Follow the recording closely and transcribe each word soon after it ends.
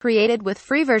Created with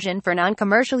free version for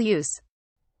non-commercial use.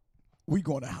 We're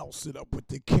going to house it up with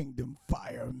the Kingdom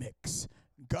Fire Mix.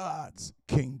 God's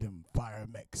Kingdom Fire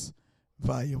Mix,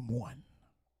 Volume 1.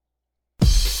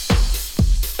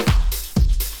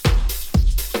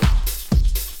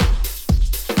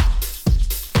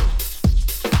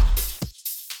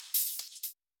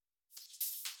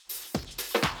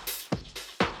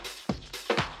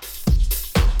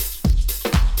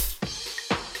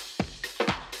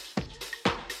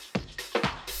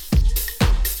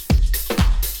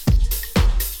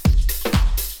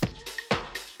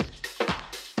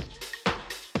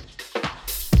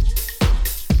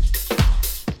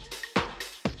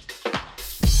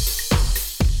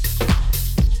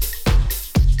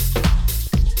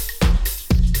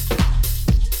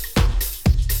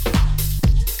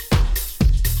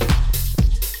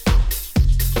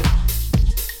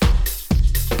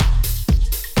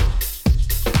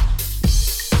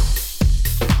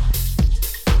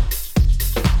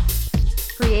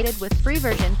 Created with free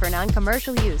version for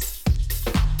non-commercial use.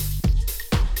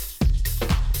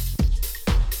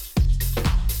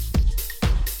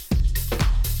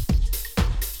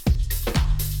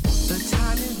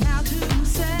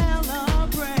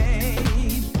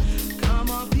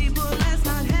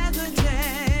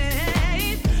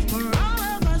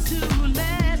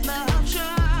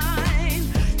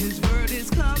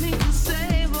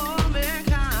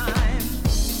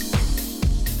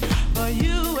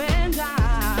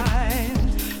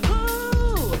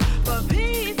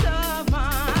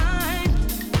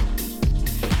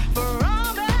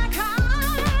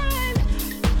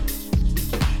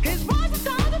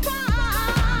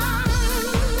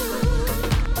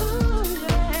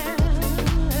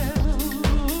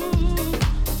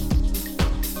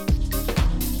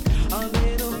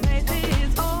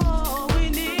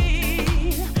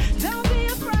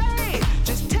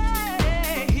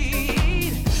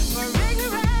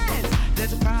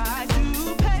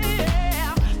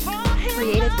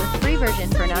 Created with free version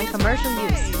for non-commercial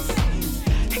use.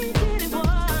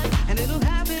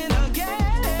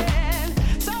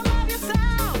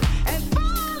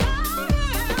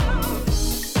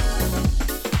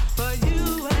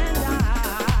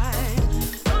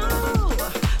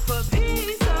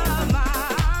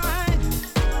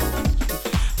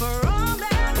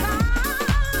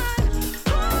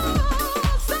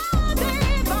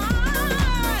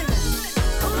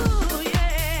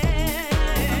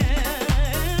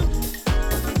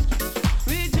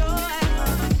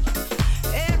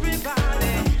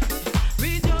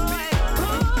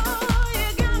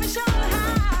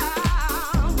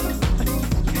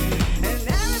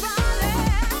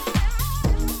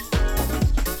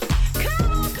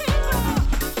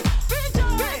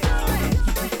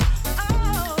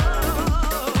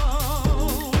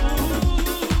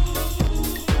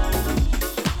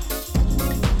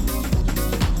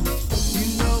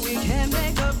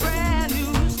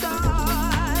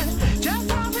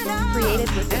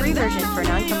 Created with free version for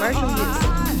non-commercial use.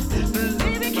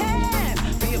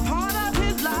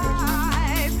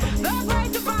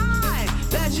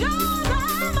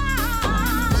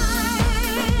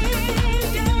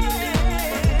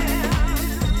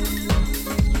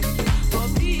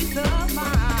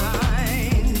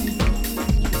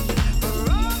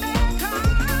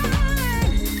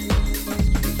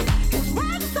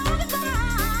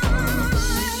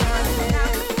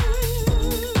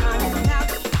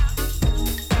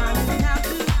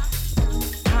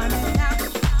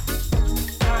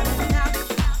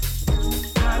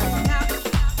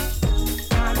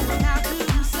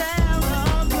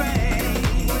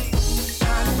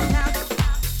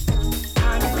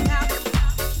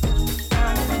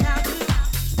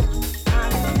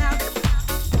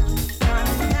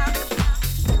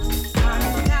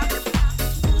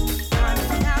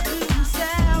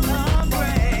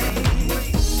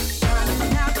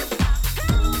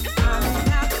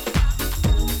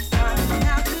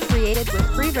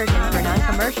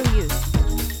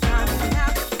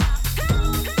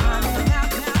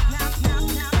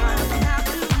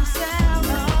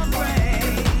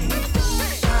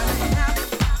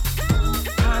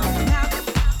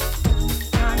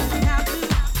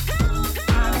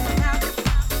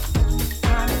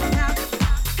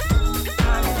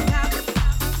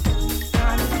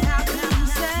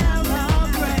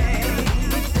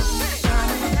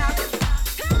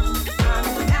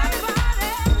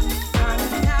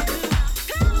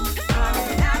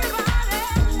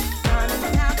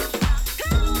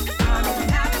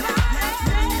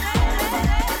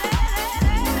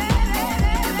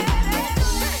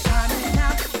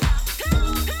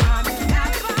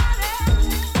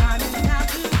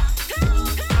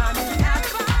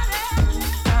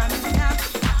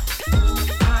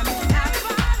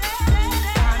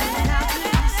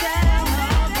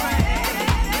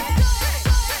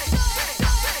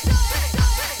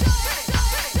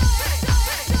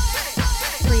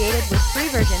 free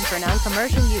version for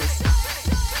non-commercial use.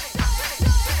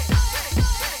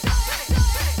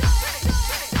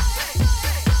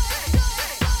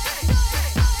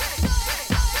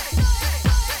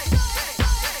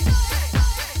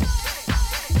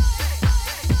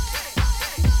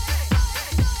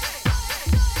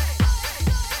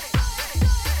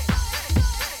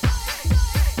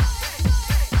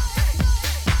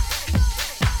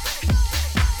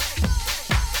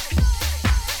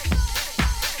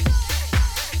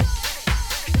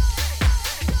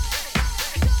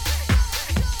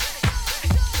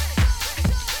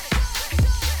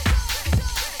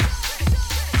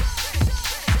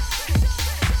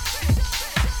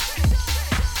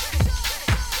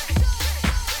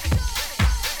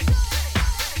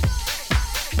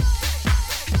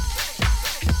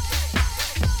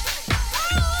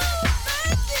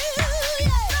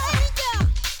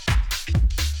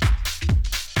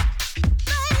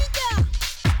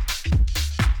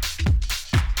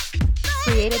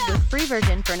 Created with free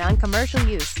version for non-commercial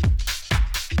use.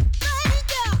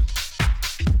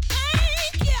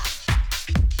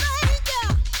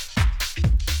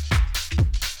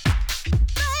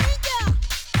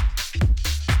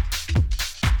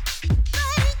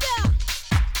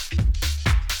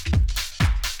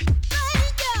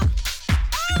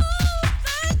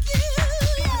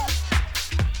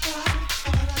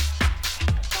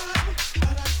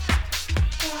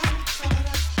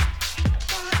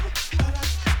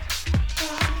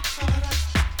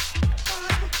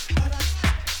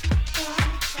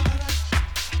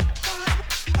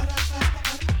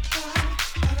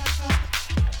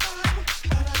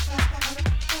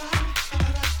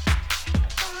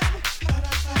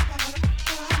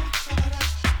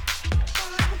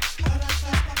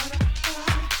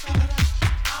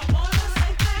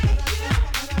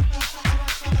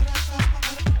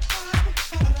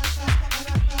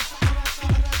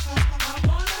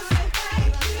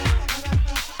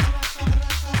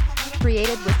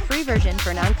 Created with free version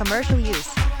for non-commercial use.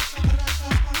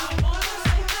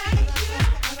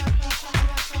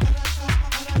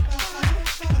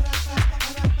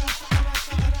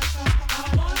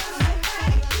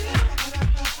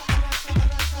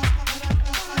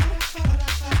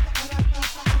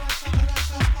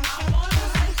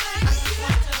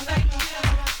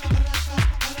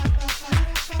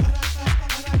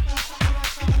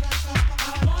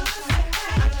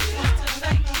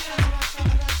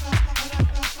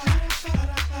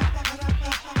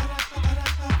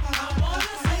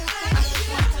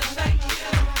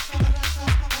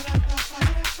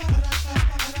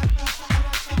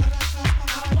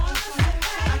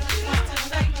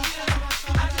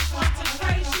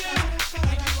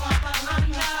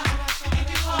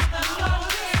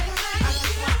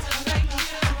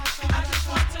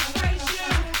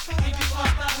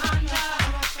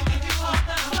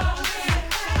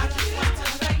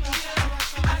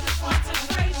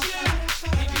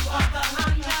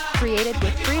 Created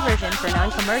with free version for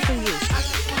non-commercial use.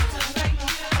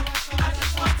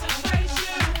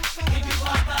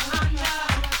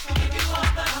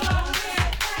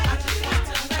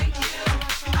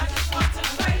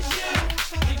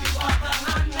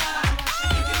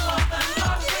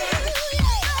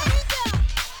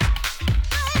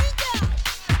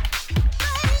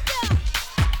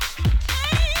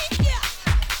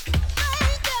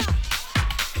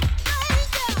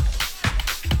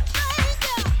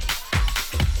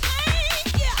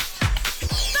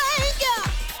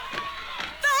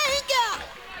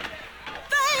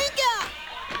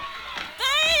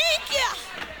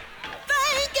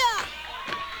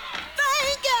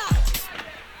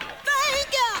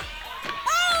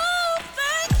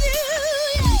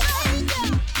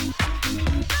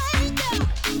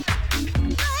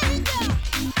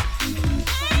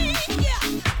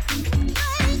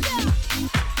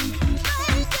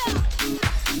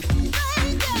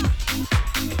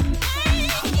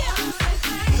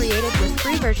 Created with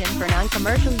free version for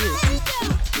non-commercial use.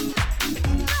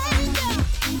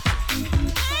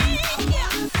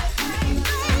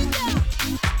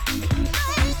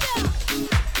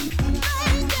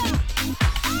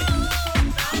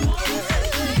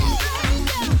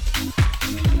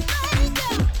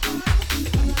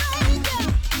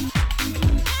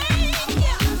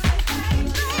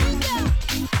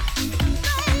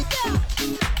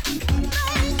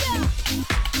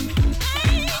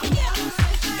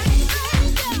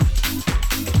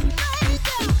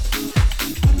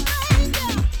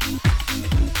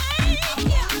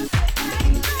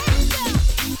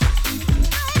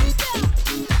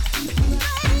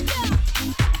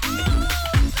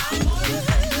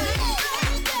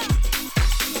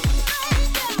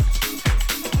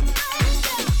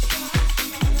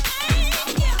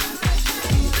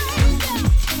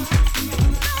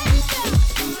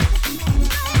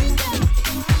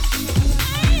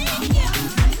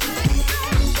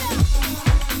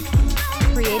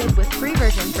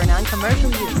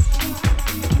 non-commercial use.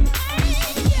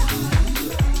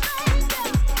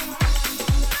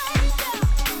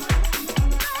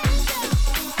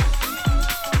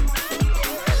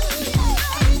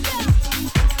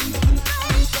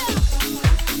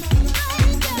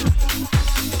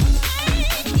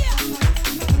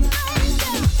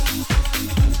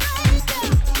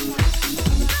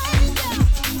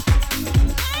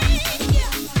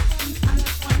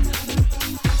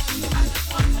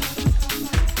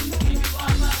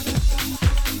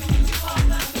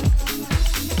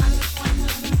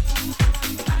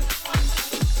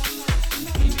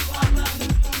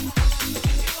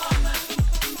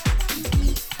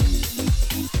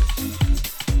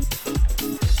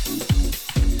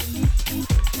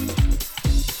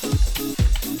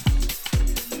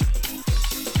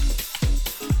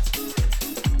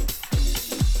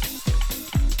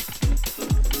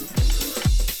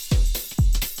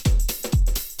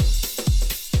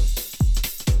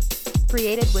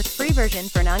 Created with free version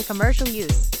for non-commercial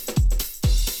use.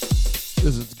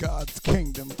 This is God's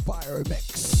Kingdom Fire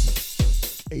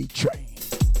Mix. Atrain.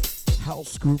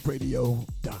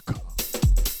 HouseGroupRadio.com.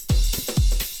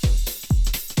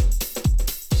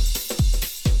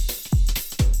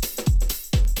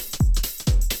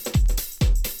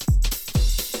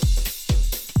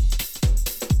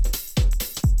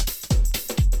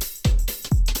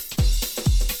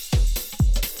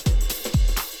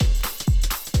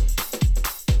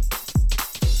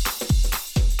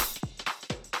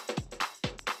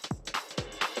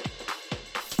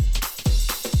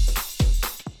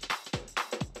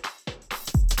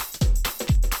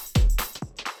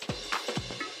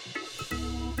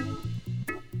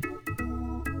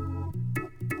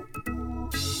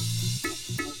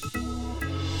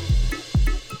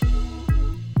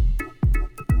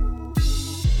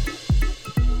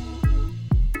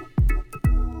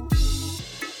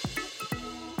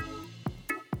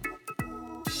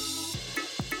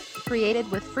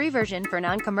 Created with free version for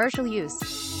non-commercial use.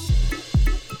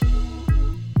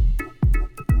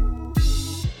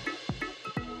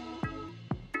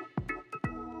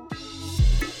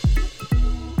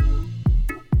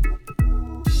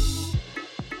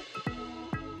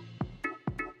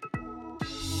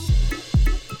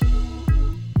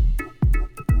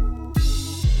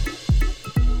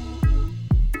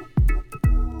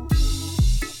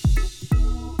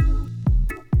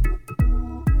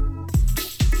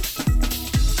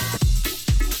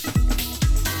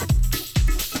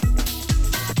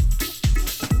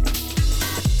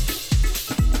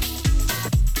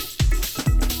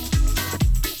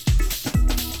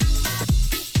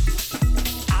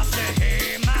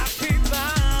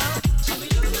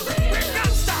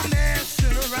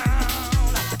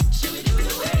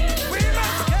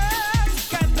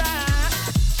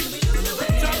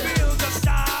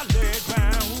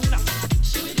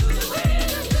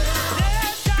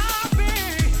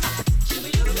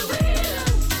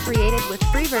 Created with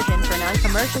free version for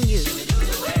non-commercial use.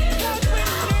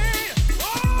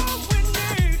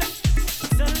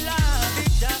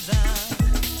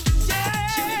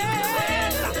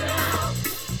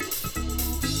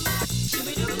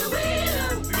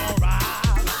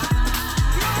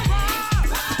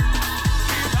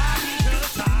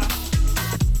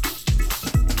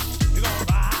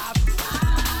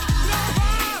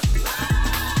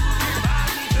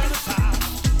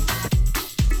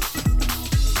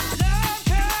 Love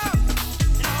come,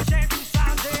 and all shame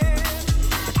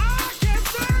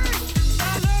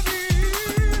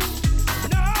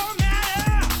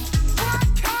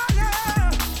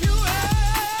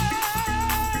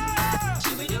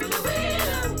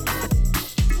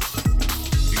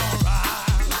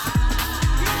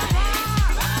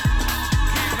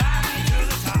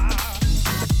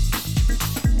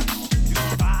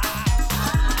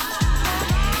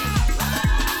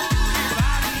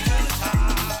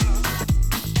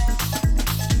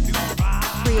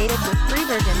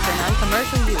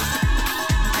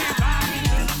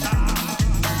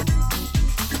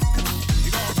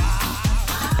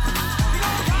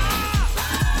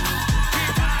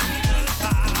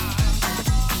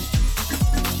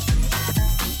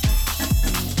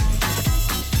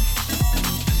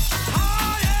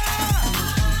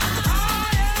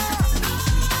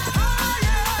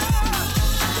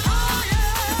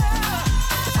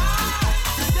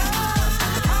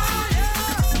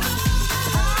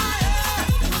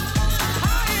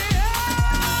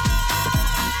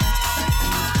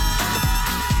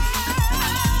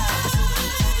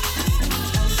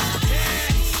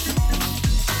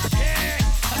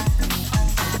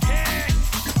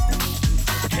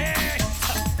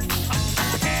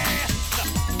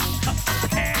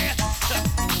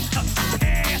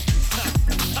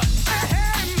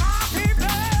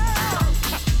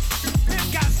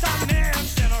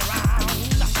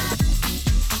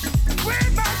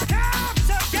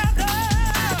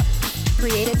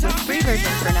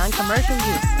non-commercial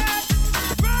use.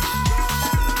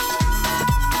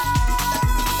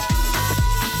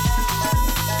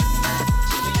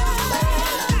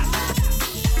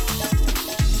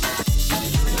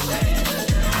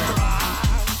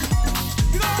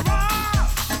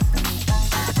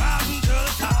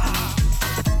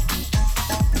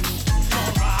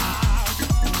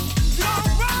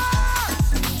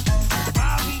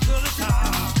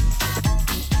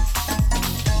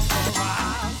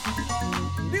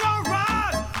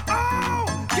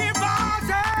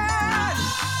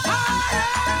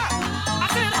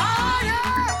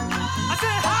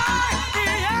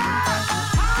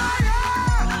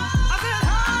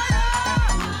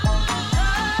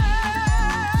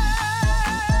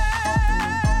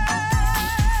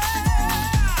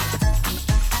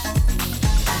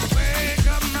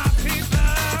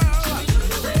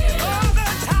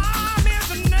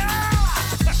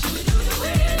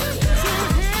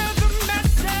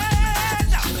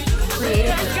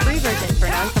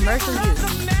 Non-commercial use.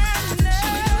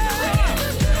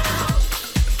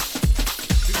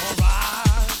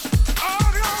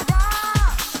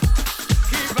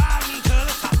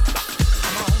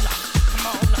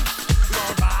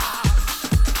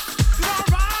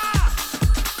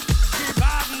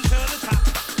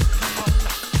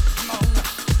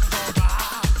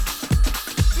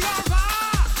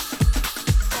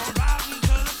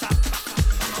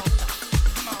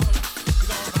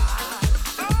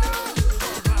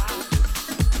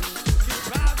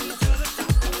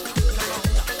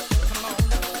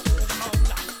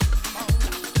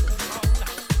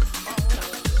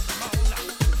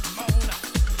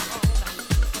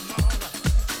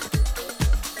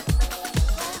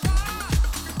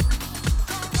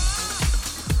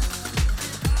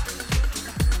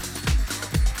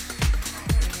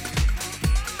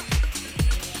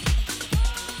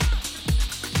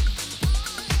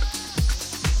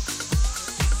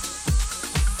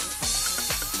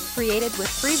 Created with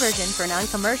free version for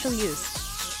non-commercial use.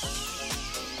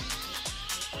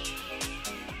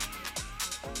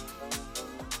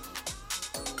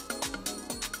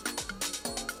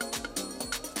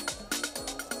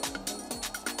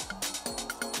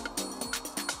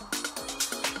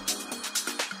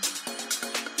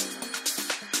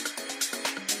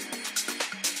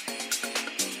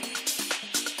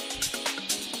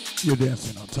 You're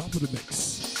dancing on top of the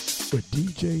mix with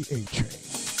DJ Atrain.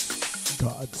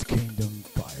 God's Kingdom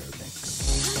Fire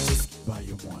Mix,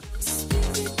 Volume 1.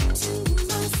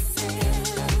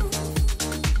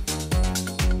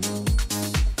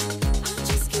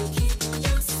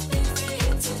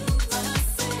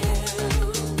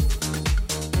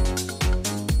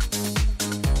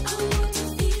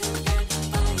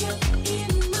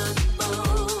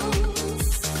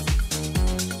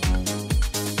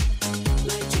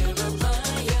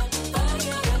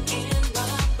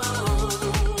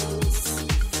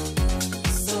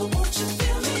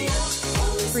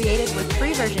 Created with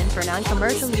free version for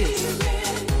non-commercial use.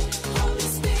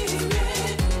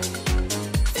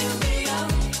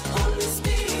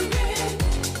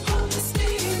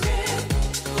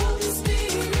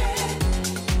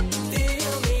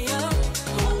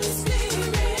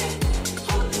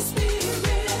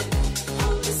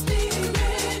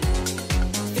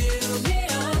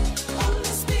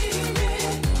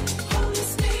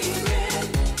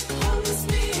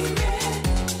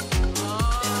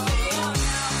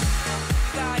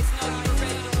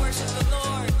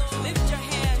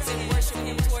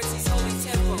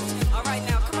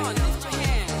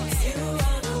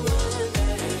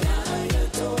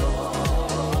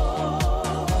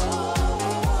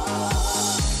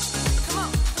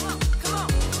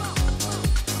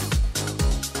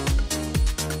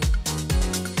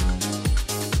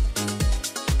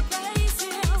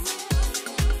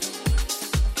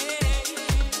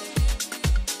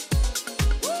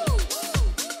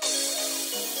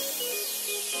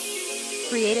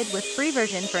 Created with free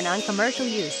version for non-commercial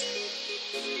use.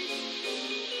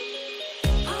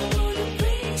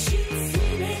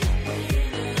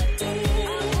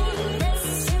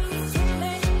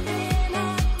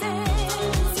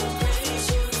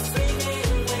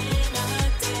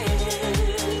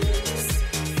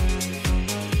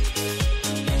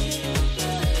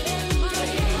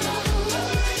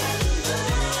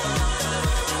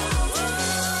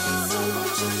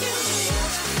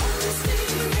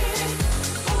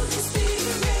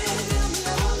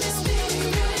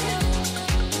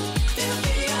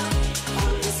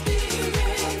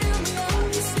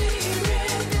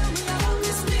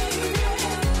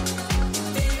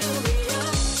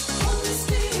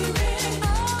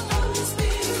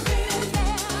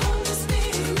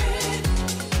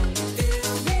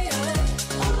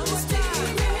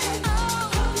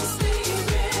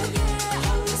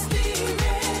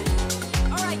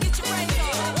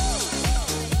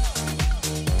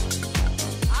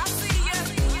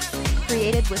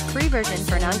 with free version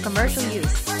for non-commercial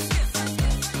use.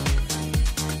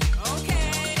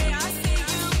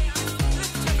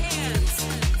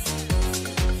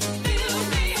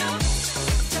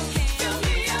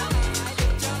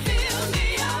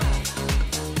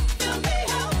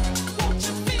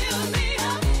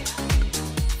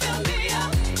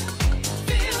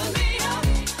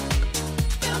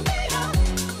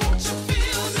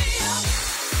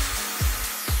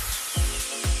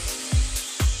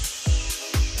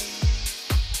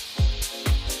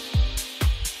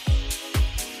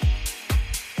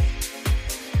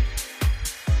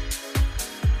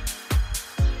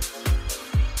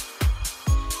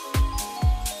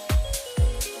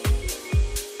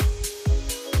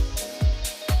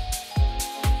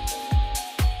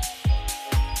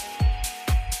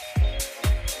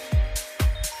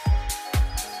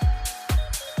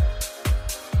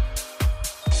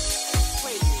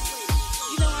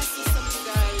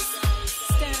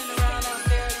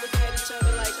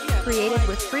 Created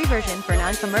with free version for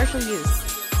non-commercial use.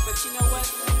 But you know what?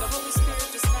 The Holy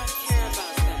Spirit does not care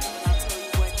about that. But I'll tell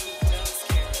you what He does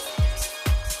care about.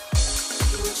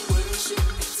 He wants you worship.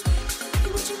 He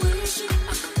wants you worship.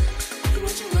 He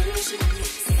wants you worship.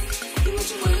 He wants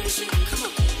you worship. Come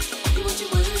on. He wants you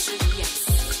worship.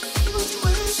 Yes. He wants you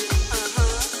worship.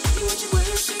 He wants you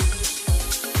worship.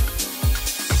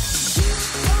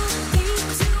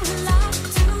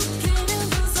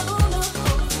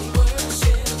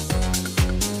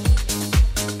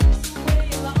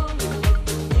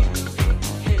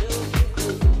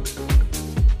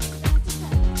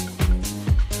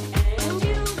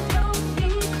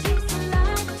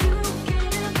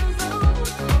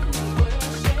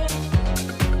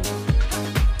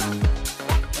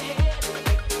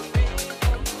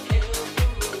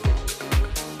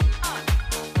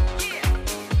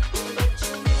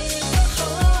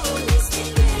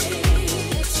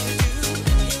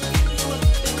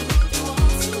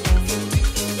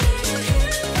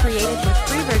 Created with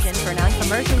free version for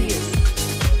non-commercial use.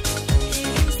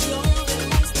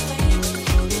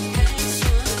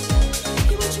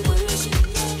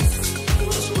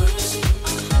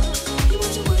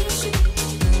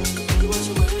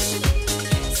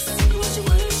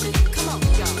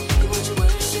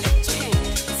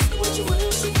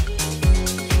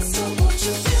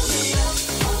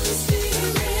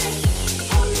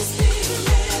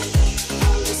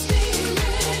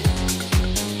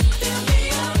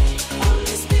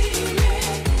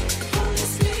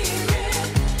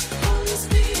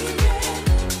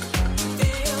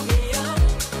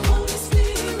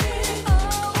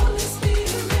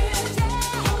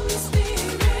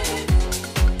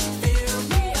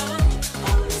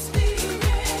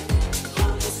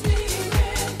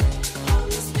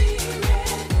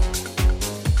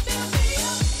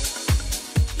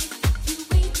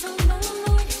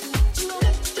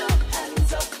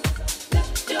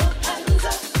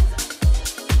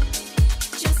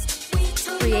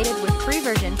 Created with free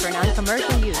version for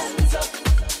non-commercial use.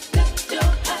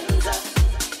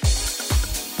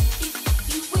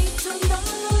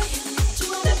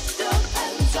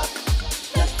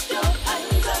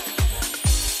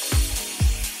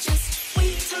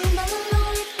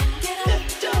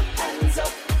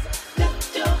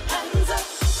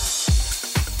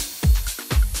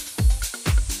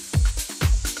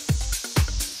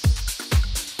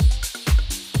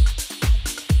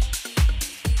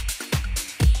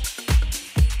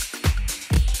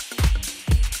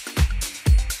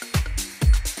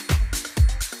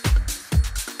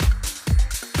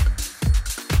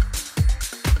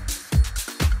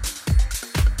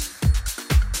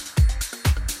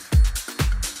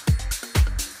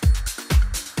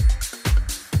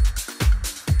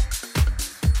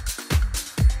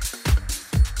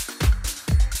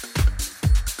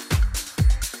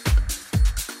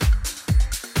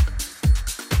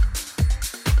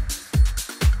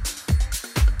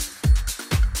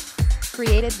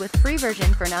 Created with free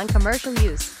version for non-commercial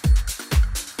use.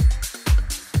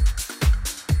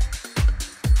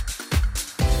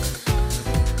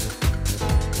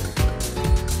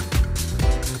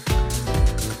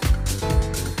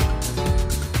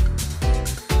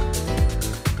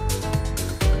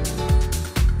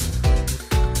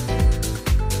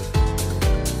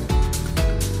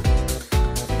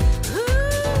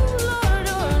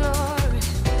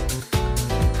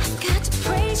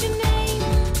 Praise your name.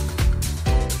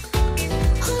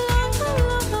 Oh, Lord,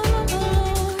 oh, Lord.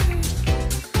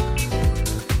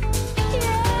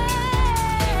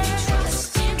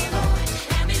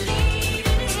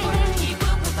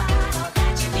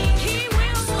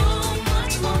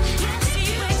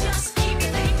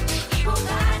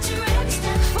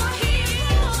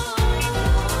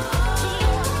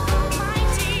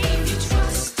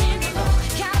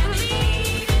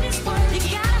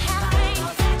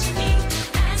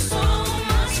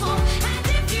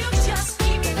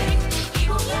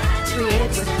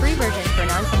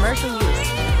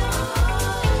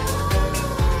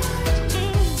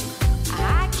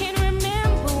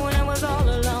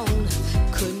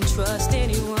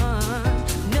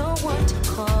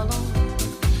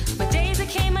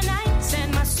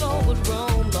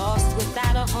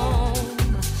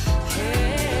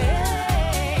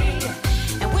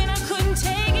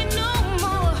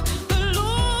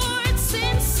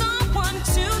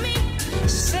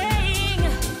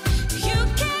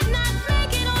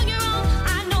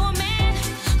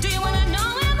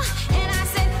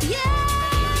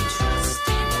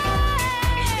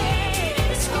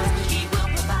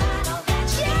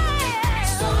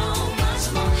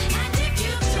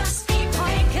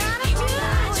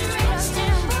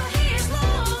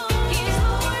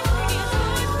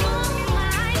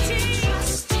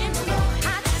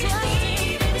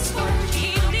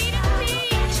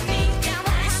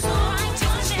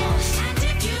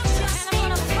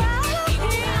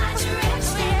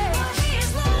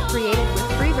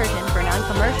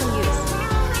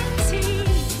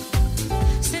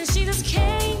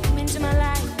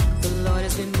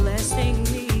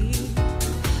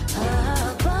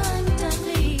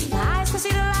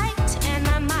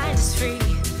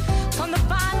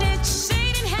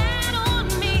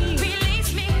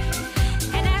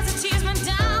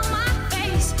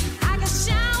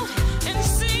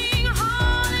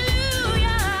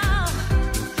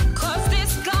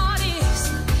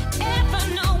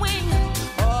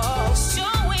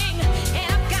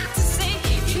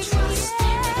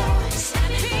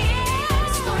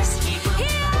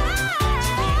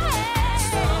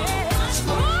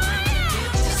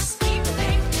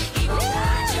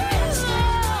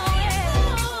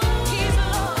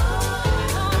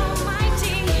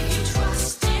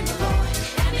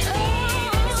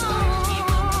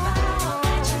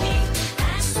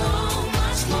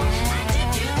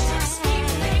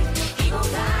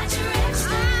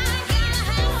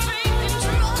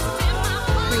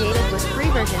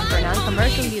 version for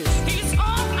non-commercial use. He's all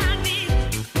I need.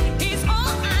 He's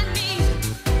all I need.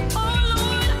 Oh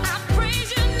Lord, I praise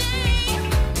your name.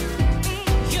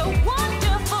 You're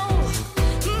wonderful,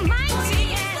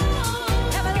 mighty and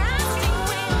everlasting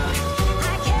wind.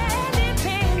 I can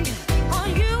depend on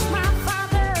you, my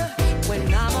Father. When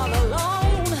I'm all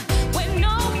alone, when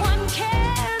no one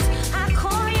cares, I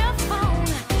call your phone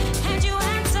and you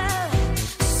answer.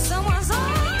 Someone's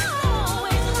always home.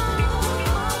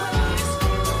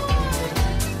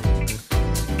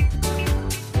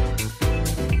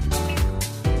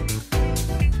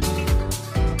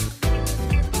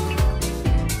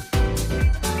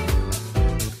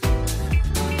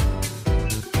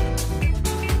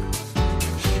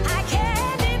 I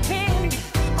can depend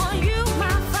on you,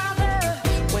 my Father.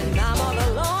 When I'm all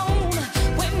alone,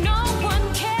 when no one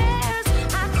cares,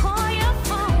 I call your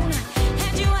phone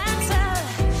and you answer.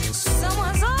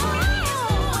 Someone's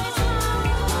always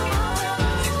home.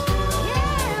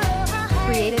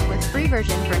 Created with free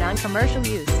version for non-commercial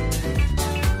use.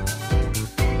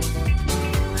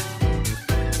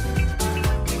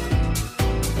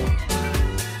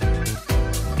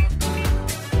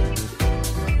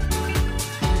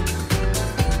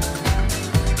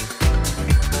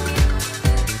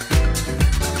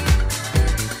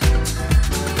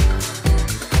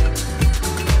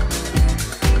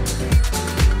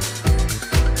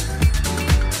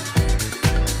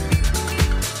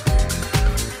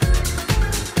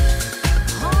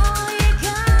 All you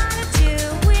gotta do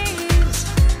is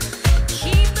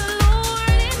keep the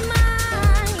Lord in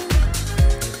mind.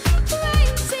 Pray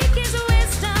and seek His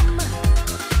wisdom.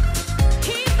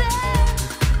 He's there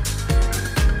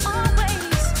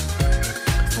always.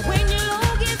 When your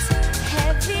load gets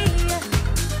heavy,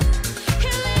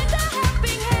 He'll lend a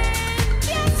helping hand.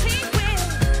 Yes, He will.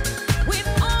 With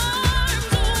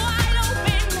arms wide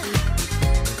open,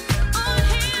 on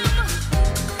Him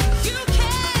you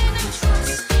can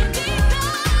trust.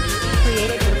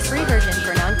 Created with free version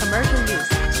for non-commercial use.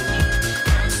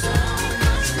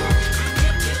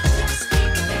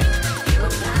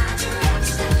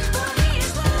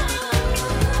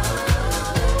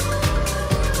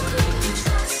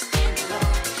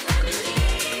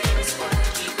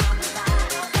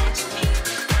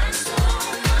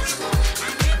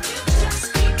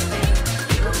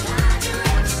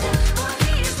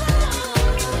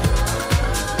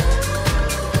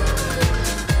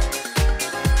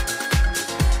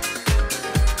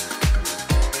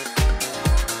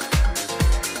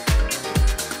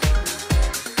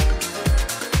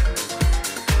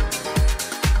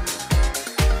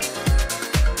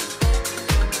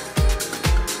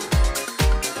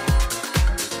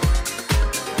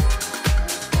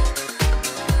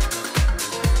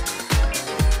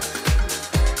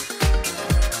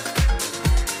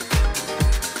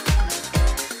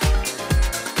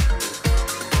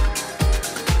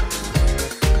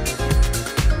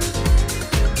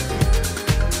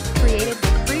 Created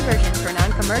with free version for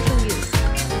non-commercial use.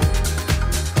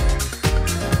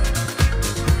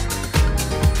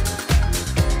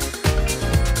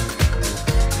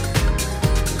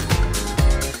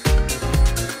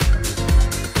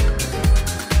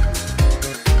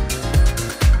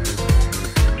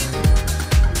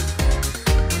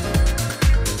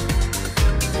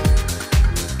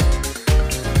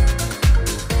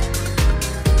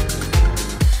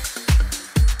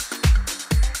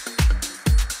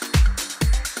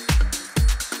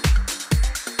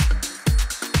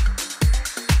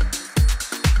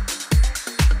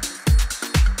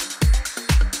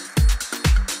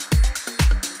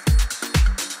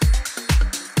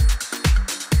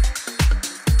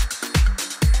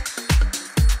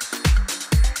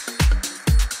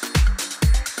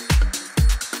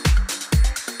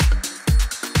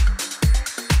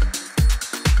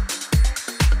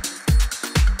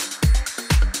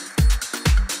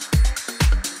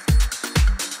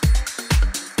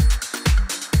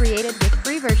 Created with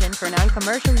free version for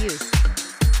non-commercial use.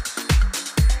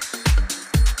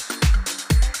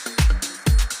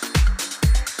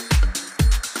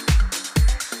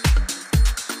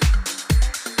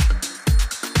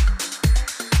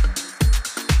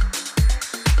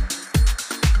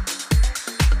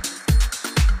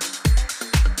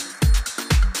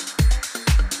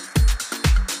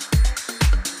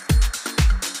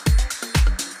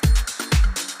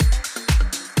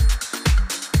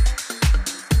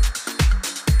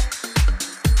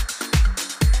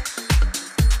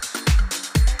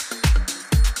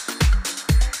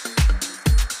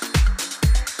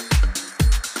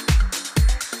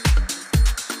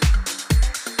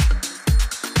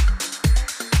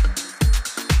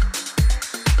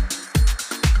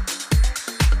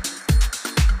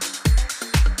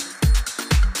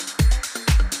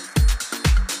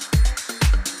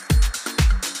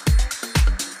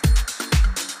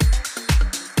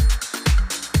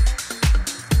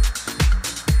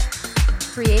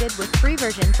 with free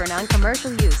version for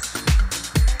non-commercial use.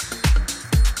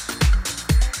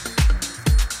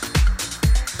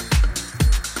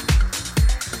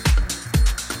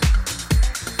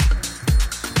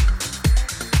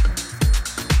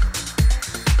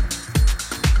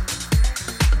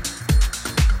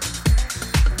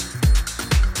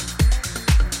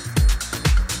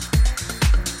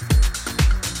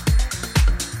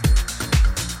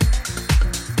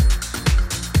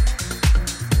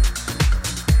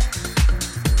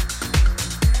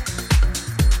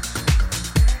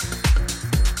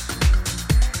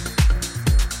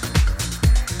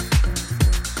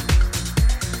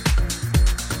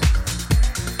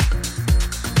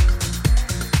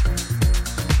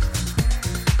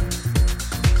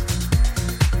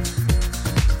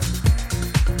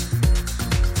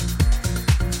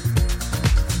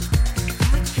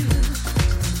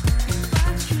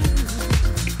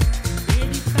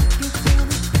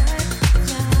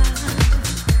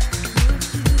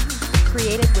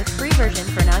 Created with free version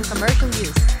for non-commercial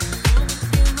use.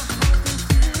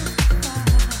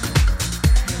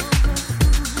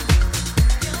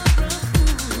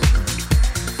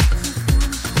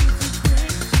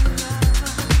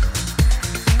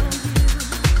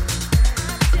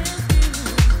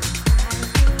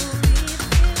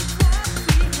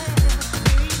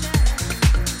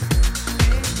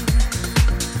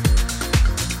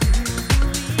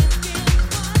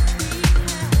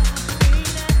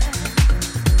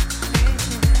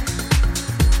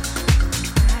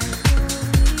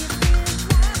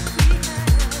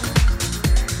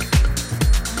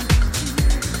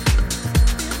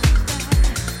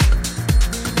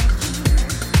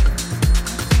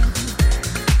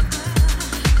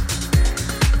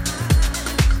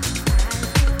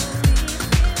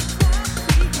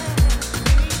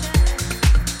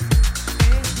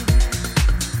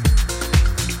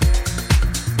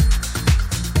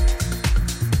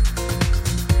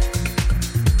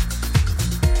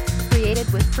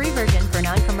 Created with free version for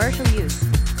non-commercial use.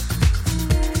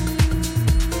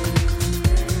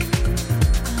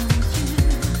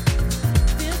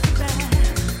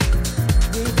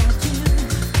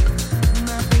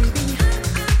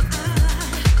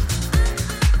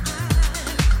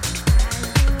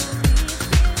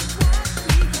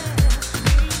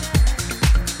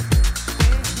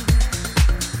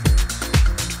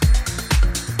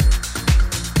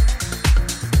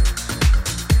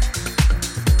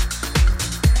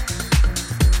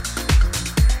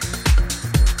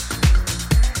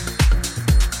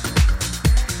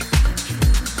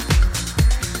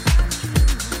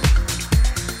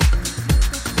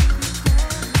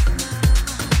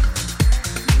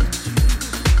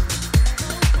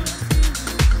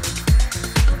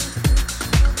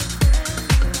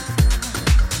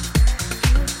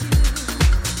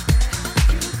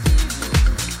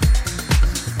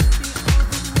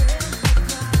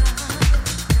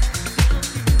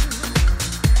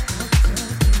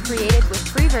 Created with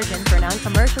free version for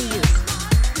non-commercial use.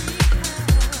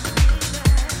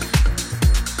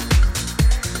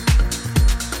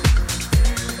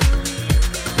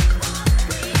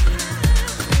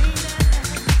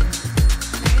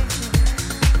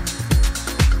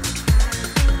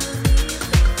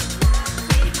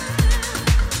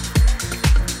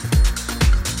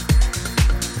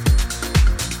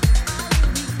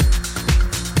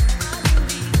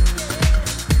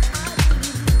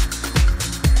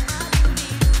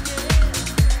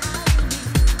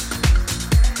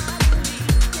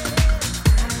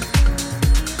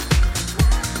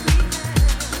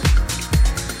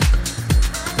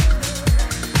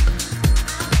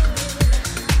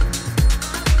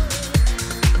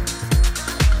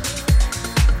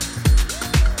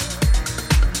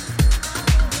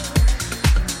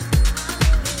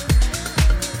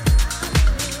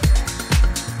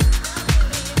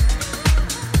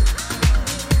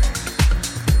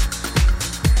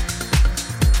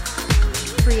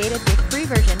 Created with free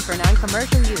version for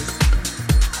non-commercial use.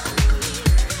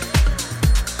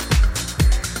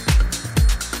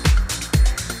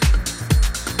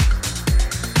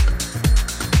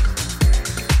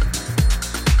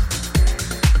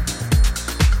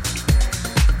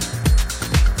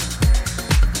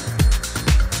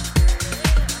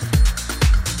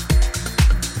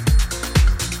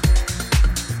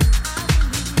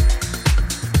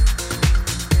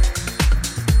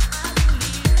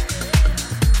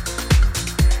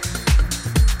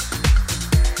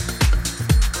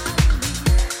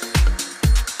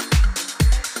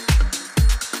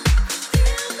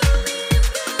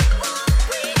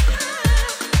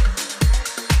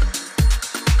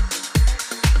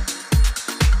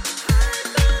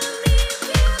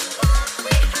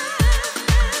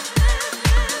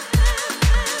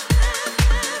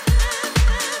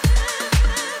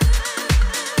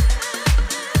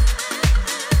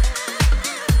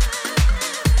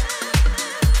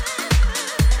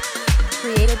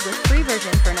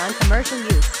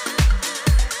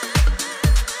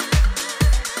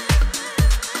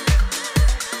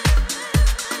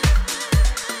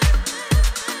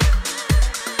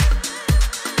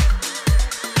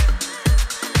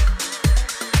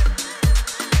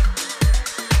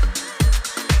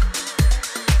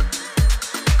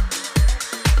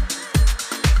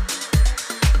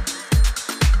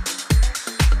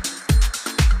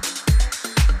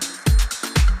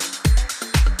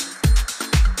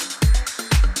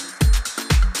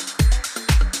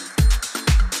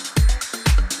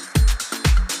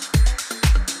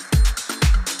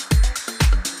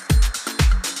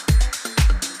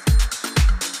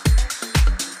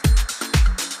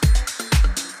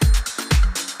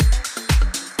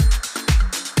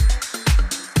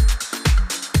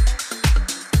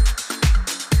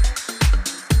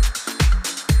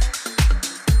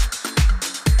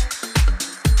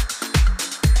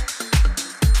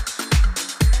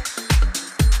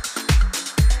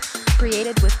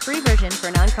 Created with free version for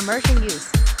non-commercial use.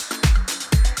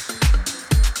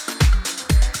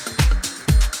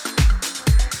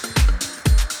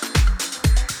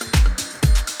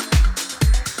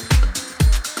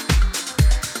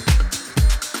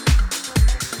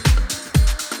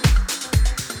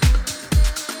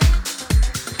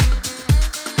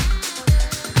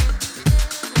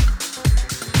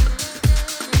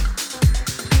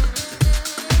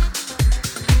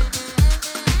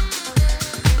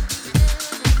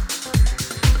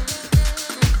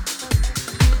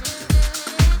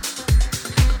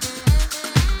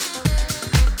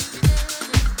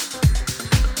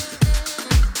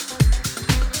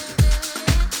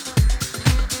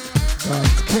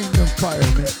 God's Kingdom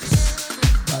Fire Mix,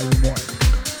 Volume 1,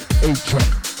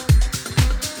 Atrain,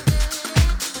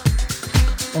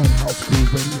 on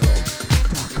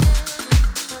housegrooveradio.com.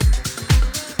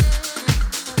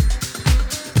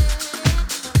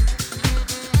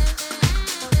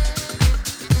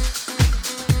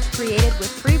 Created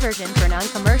with free version for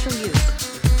non-commercial use.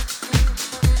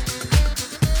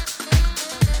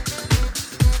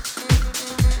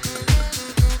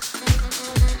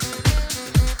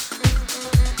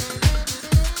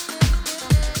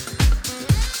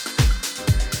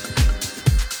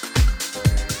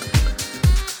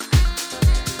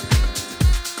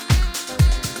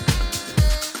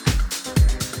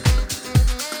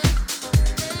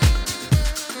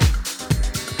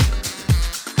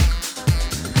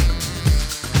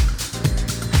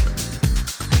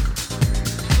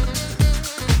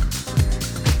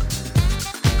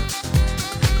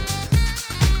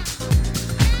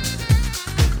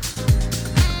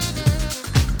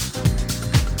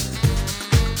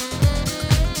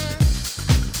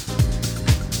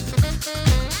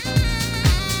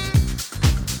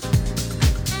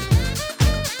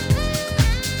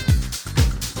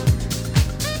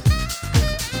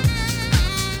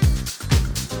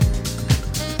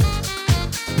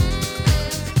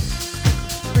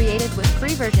 Created with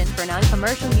free version for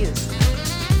non-commercial use.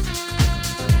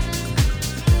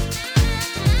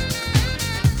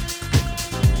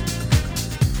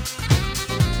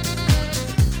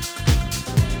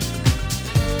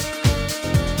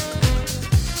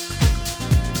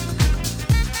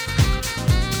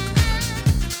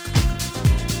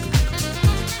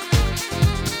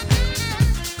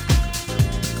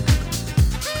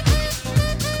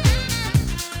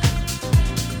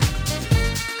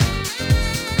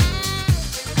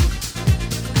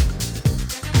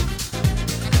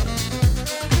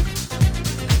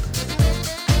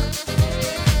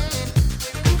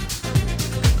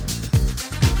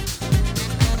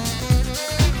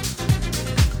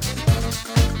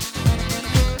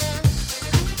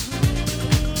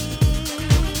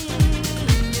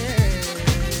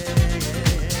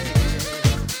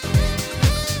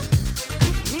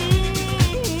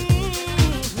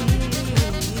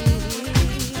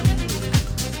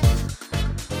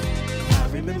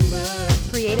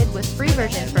 Created with free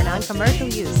version for non-commercial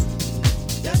use.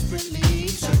 Desperately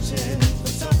searching for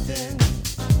something,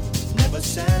 never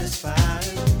satisfied,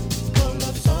 full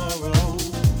of sorrow,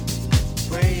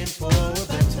 praying for a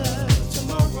better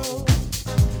tomorrow.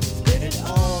 Then it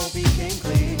all became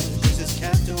clear. Jesus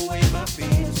cast away my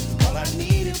fears. All I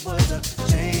needed was a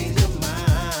change of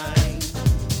mind.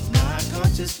 My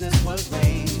consciousness was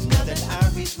raised. Now that I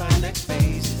reached my next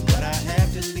phase, but I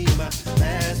have to leave my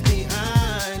past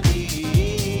behind me.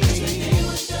 Today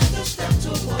was just a step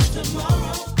towards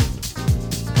tomorrow.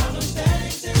 Problems that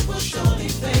exist will surely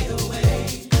fade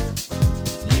away.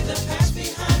 Leave the past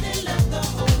behind and let the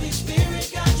Holy Spirit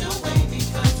guide your way,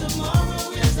 because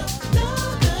tomorrow is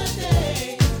another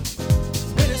day.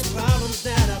 With its problems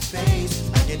that I face,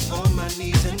 I get on my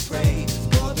knees and pray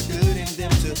for the good in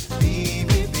them to be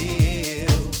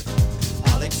revealed.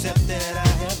 I'll accept that I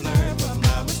have learned from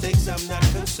my mistakes. I'm not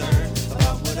concerned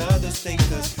about what others think,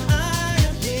 'cause I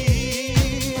am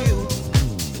healed.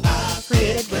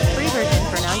 Created with free version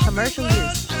for non-commercial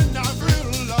use. And I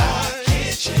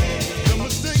realize the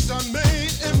mistakes I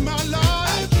made in my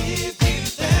life. Give you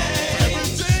thanks, Every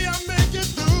day I make it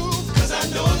through. 'cause I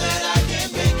know that I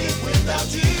can't make it without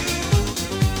you.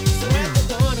 So at the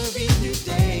dawn of each new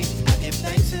day, I give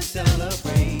thanks and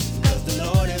celebrate, 'cause the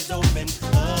Lord has opened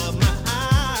up my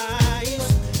eyes.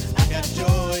 I got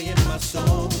joy in my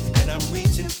soul, and I'm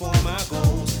reaching for my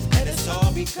goals, and it's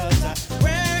all because I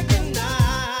recognize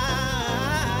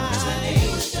today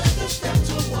was just a step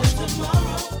towards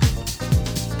tomorrow.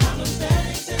 Problems that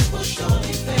exist will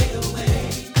surely fade away.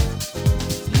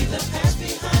 Leave the past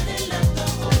behind and let the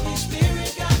Holy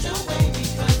Spirit guide your way,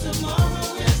 because tomorrow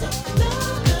is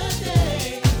another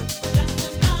day. Just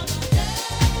another day.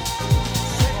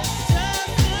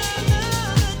 Just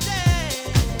another day.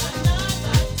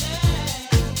 Another day.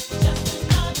 Just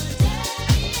another day.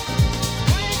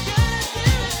 All you gotta do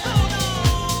is hold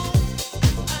on.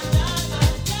 Another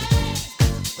day.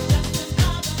 Just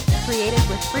another day. Created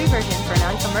with free version for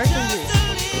non-commercial use. Just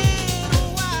a little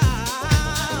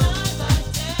while. Another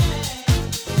day.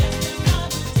 Just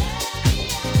another day.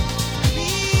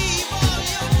 Leave all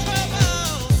your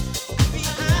troubles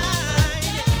behind.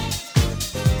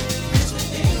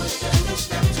 Today was just a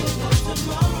step towards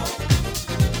tomorrow.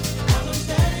 Problems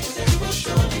that exist will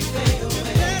surely fade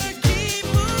away. Better keep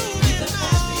moving. Leave the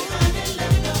past behind and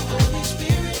let the Holy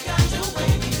Spirit guide your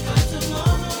way, because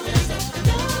tomorrow is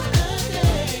another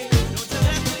day. Don't you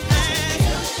have to hang.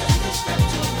 Just a step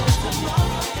towards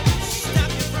tomorrow.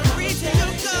 Stop you from reaching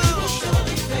your goal. Will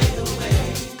surely fade away.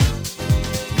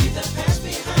 Leave the past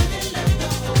behind and let the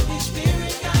Holy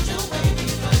Spirit guide your way,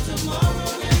 because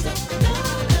tomorrow is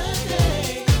another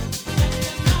day.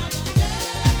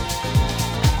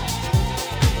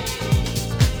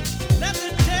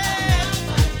 Another day.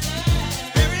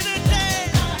 There is a day.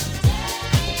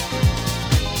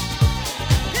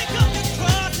 Pick up your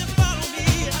cross and follow me.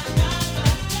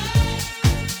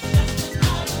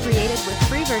 Created with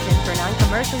free version for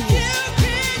non-commercial use. You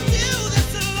can't do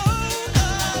this alone.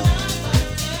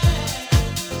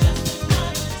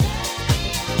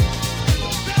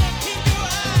 Better keep your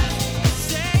eyes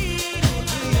stayed on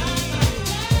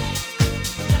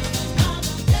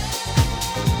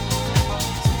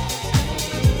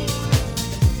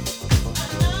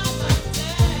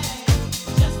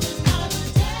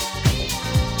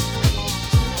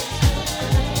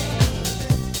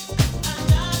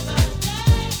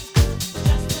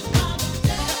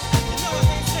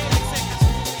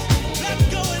Let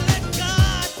go and let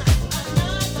God.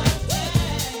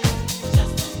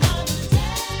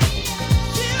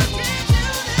 You can't do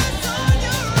this on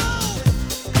your own.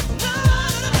 No,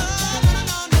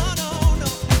 no.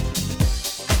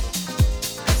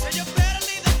 So you better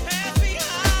leave the past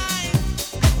behind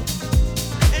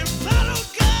and follow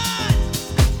God.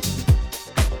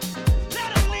 Let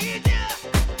Him lead you.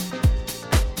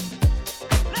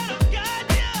 Let Him guide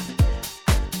you.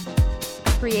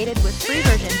 Created with free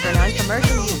version for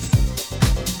non-commercial use.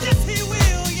 Yes, He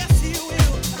will. Yes, He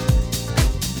will.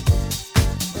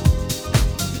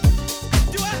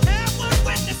 Do I have one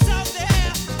witness out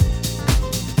there?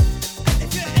 If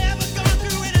you ever gone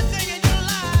through anything in your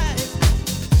life,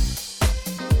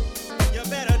 you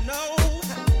better know.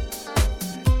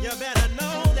 You better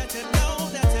know that you know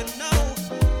that you know.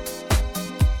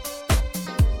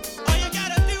 All you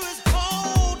gotta do is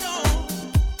hold on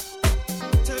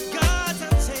to God's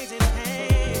unchanging hand.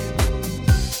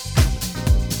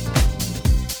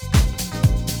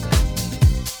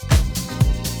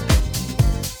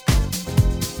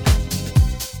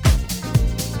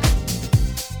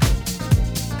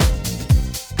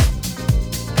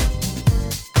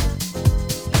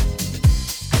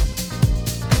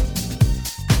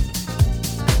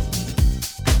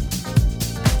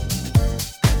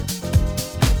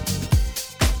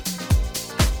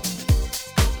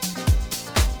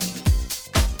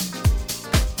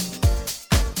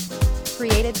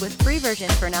 Created with free version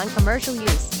for non-commercial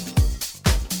use.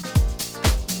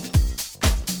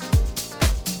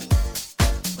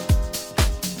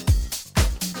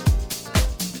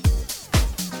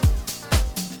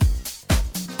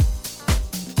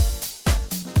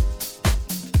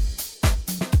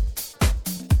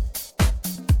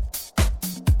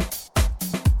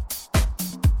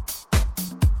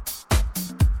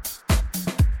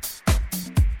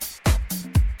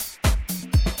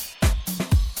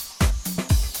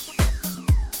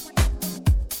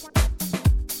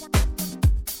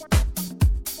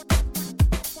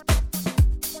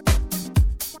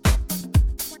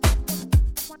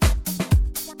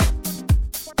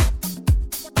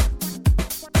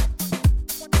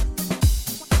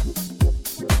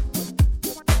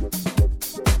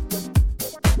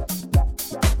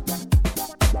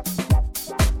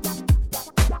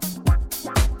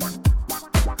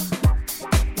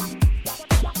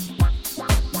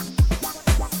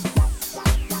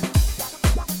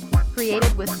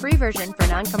 free version for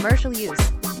non-commercial use.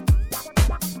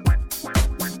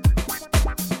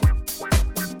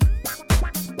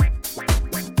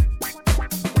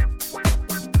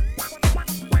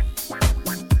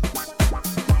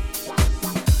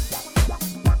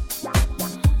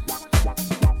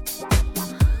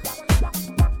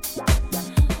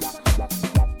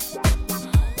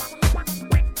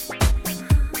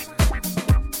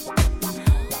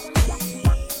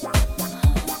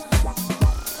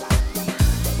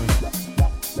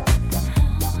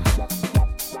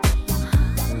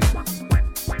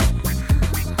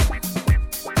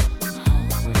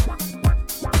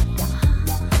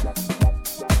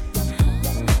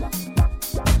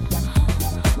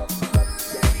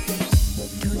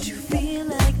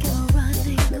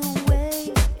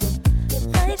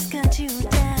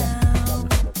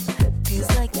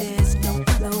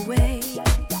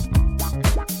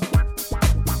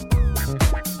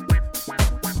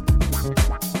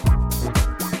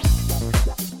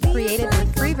 Created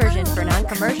with free version for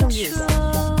non-commercial use.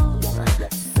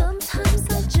 Sometimes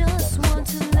I just want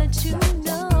to let you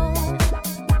know.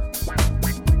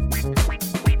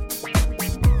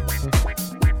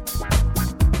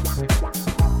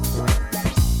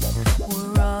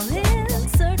 We're all in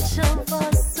search of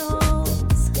our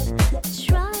souls,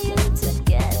 trying to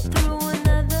get through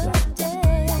another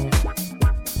day.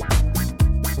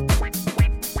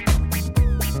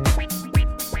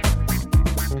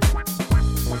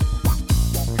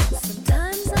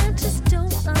 Sometimes I just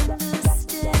don't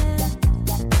understand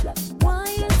why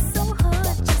it's so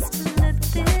hard just to let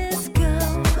this go.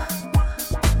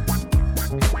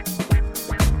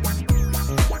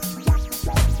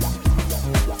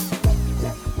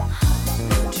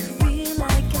 Don't you feel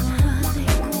like I'm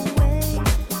running away?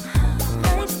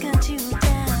 Life's got you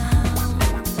down.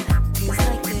 Feels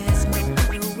like there's no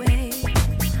other way.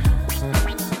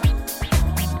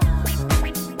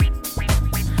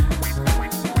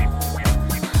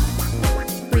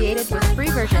 Created with free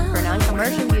version for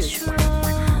non-commercial use.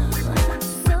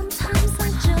 Sometimes I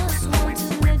just want to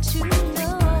let you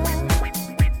know.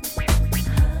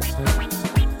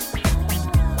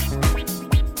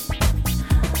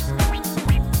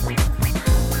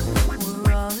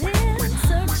 We're all in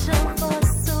search of our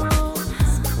souls,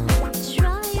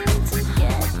 trying to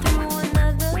get through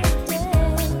another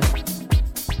day.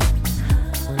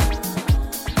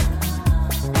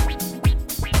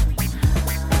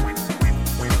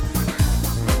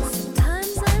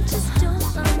 Sometimes I just don't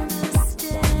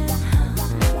understand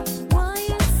why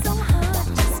it's so hard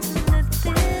just to let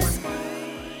this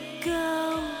go.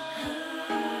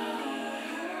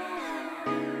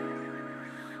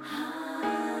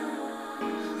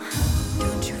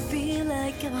 Don't you feel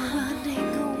like I'm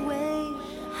running away?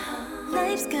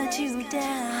 Life's got you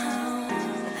down.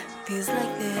 Feels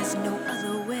like there's no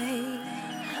other way.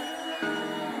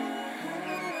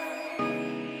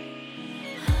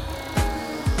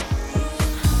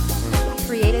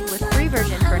 Created with free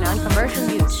version for non-commercial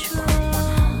use.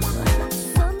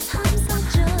 Sometimes I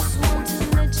just want to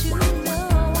let you know.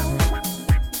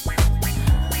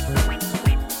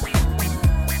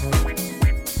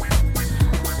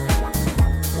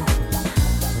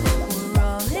 We're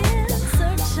all in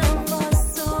search of our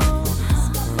souls,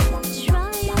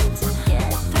 trying to get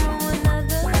through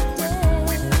another day.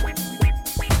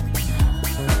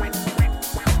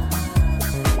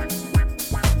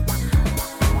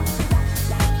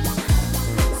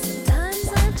 Sometimes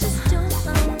I just don't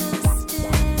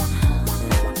understand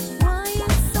why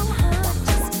it's so hard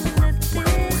just to let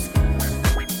this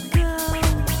go.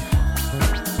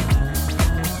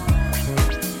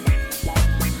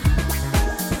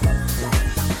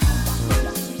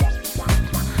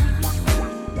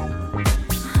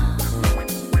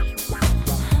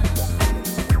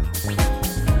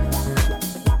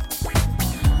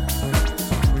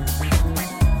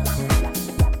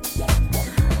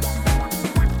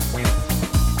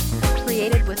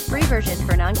 Created with free version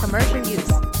for non-commercial use.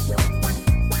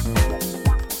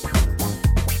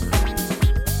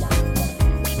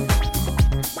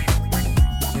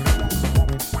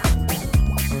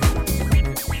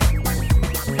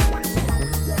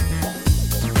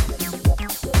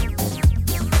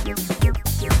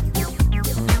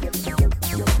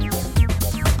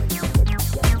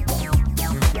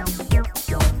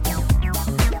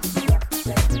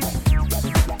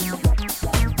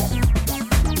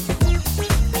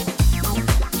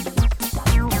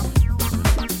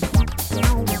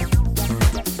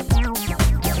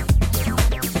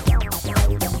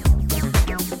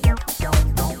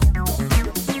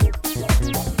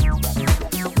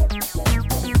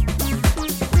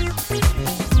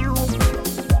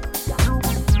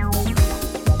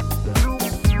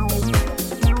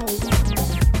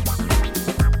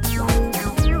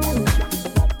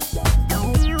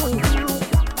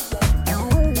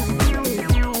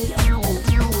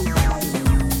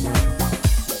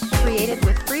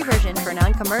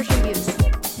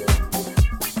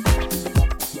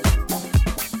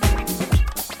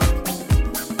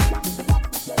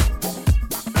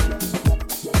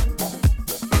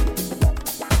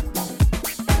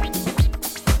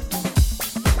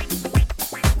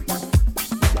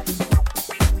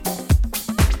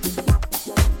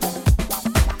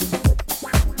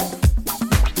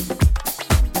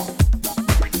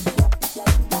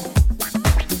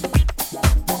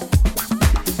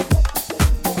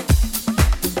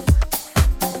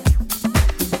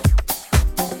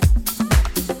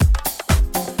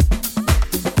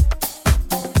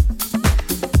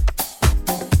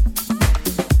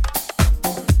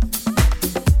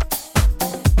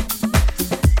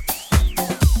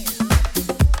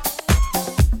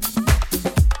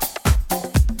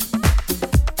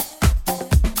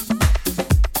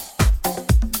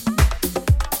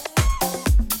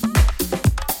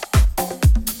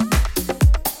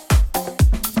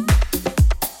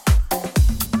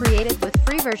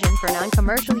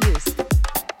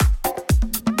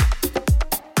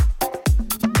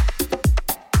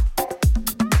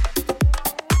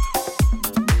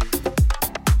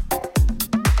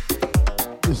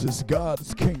 This is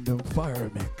God's Kingdom Fire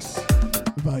Mix,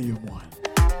 Volume 1.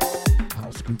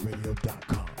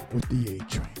 HouseGroupRadio.com with the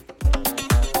A-Train.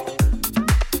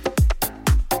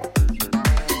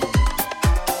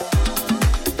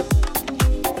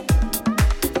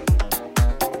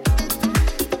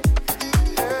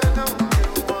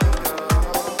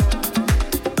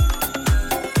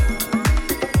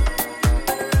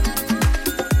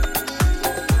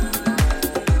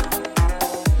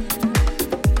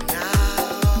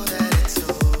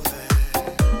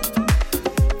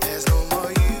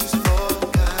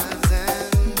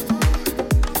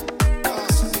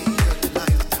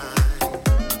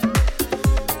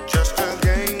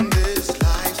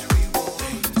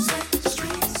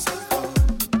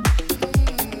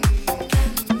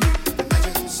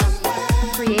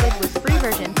 Created with free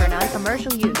version for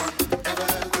non-commercial use.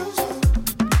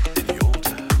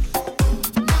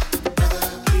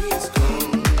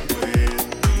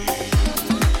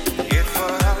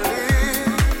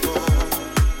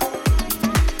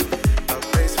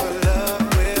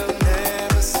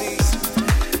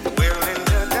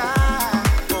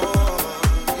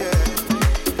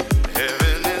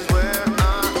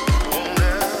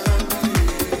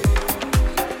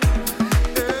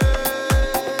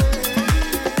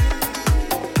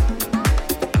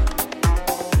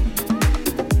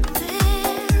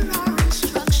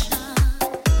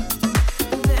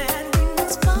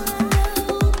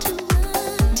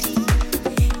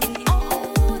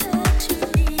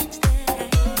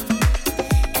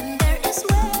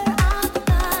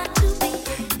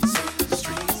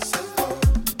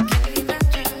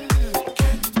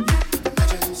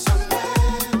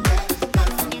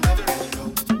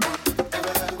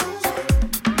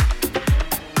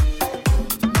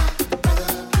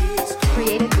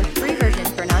 Created with free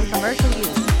version for non-commercial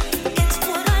use. It's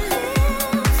what I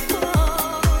live for.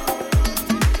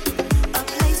 A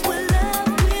place where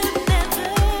love will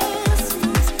never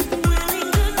cease.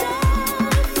 Willing to die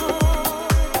for.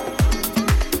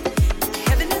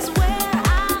 Heaven is where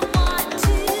I want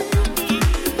to be.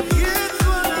 It's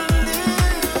what I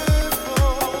live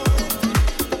for.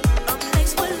 A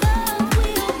place where love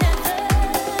will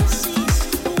never cease.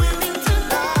 Willing to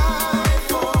die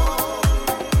for.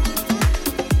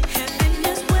 Heaven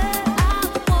is where I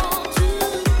want to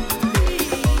be.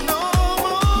 No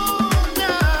more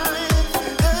dying.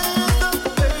 There's a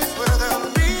place where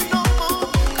there'll be no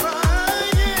more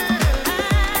crying.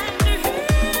 And here's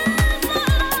my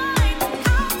life,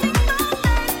 counting the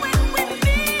days when we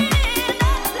meet in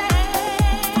that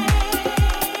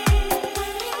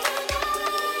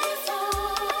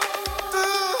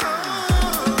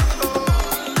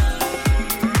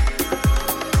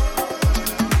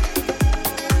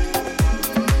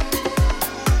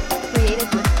Created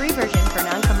with free version for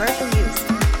non-commercial use.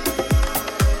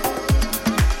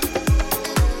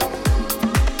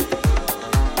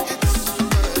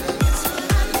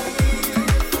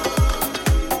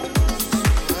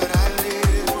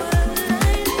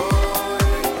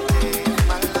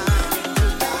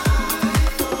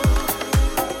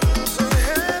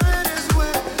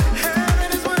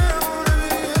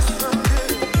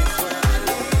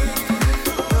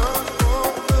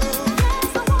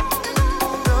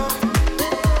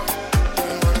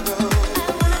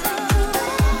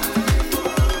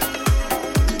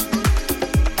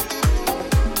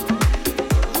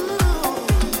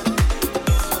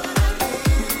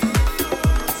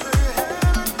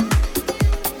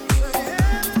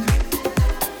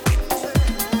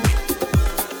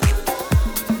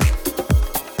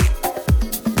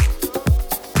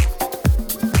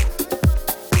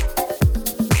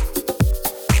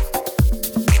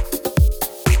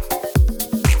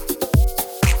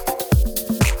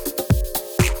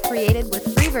 Created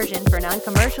with free version for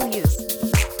non-commercial use.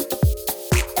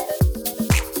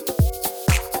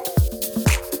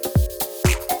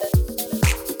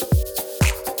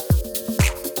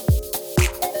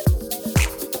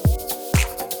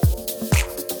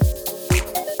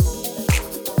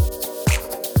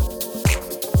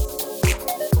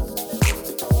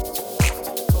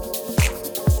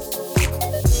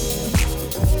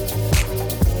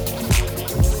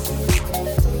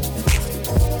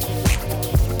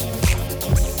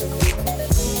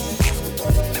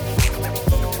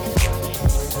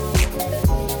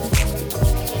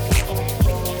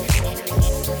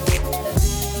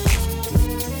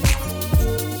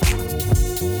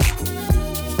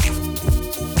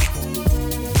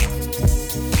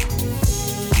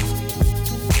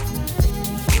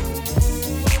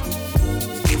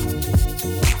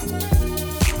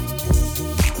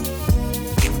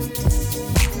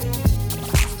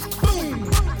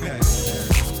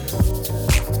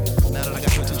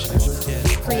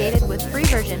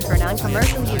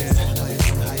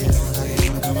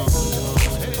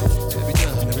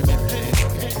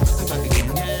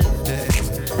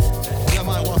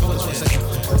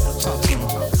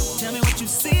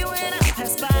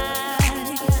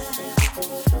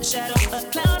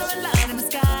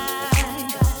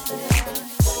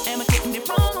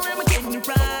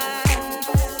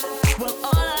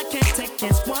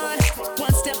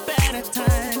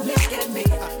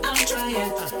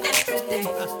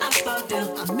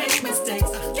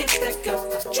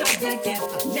 Some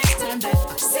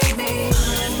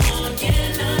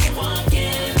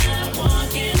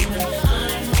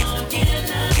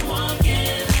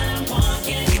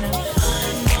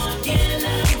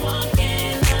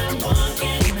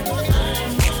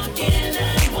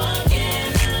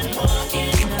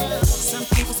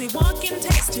people say walking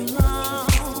takes too long,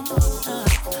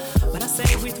 but I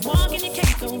say with walking you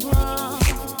can't go wrong.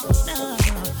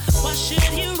 Why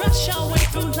should you rush your way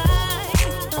through life?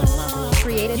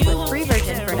 Created with free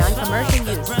version for non-commercial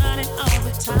use. Running all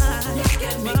the time. Look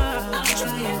at me, I'm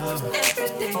trying every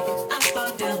day. I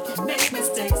fall down, make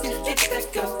mistakes, get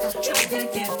back up, try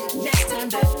again. Next time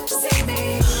that see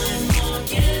me, I'm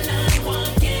walking, I'm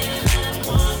walking, I'm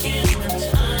walking,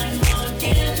 I'm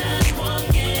walking, I'm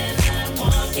walking, I'm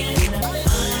walking, I'm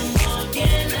walking, I'm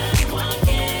walking,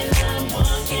 I'm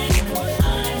walking,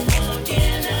 I'm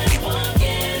walking, I'm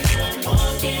walking, I'm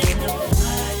walking. What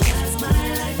does my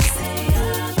life say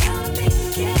about me?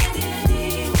 Can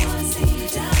anyone see?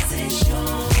 Does it show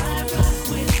I rock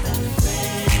with the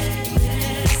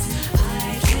greatness? I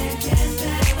can't get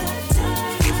back the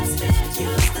time I spent.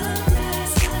 Use the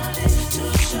rest of it to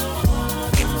show all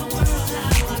the world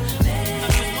how I made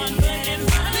one foot in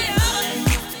front of the other.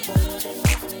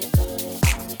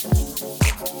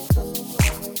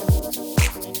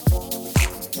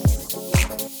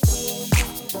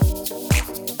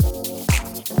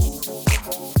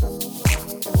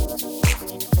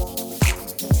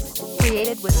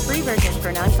 Created with free version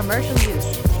for non-commercial use.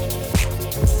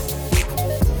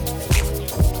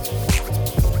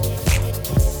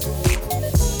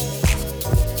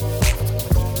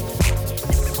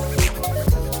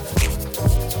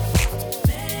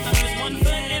 One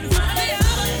foot in front of the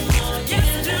other. Yes,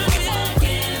 do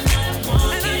it.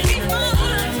 And I keep on.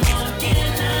 I'm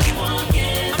walking.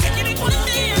 I'm making it one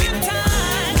day at a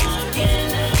time.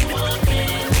 And I'm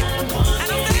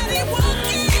steady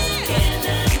walking. Yeah,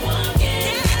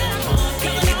 'cause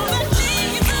I know that Jesus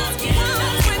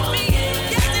walks with me.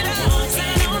 Yes, it does.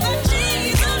 I know that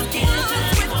Jesus walks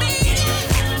with me. So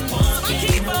I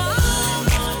keep on.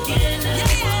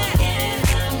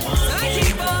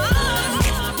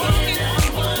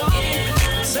 Yeah.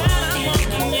 So I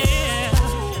keep on.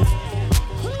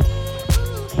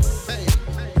 Hey,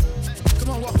 come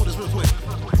on, walk with us real quick.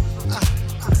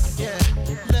 Yeah,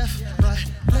 left, right,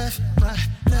 left, right,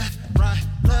 left, right,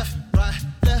 left, right,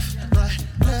 left, right,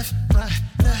 left, right,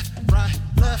 left, right,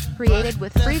 left. Created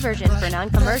with free version for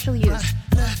non-commercial use.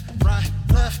 Left, right,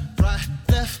 left, right,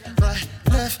 left, right,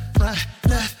 left, right,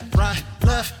 left, right,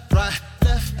 left, right,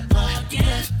 left,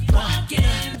 walking,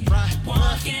 walking, right,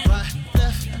 walking, right,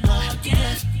 left,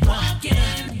 walking,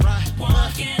 walking, right,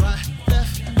 walking, right,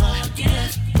 left, walking,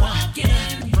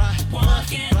 walking, right,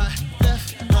 walking, right, left,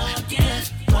 walking,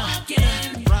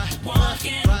 walking, right,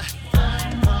 walking, right.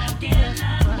 I'm walking,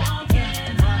 I'm walking,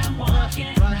 I'm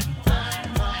walking, right.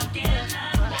 I'm walking,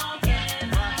 I'm walking,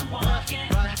 I'm walking,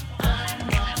 right. I'm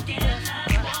walking, I'm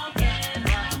walking,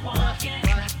 I'm walking,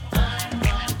 right. I'm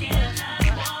walking, I'm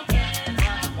walking,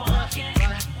 I'm walking,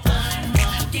 right. I'm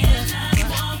walking, I'm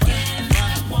walking,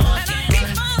 I'm walking, right.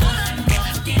 I'm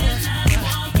walking, I'm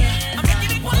walking, I'm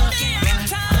making it one day at a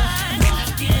time. I'm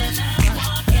walking, I'm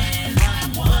walking, I'm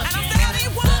walking. And I'm steady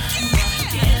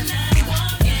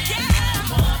walking. Yeah,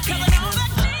 'cause I know that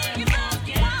Jesus walks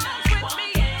with me.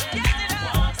 Yes, it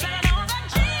does. And I know that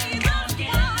Jesus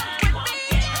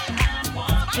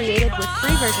walks with me. Created with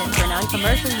free version for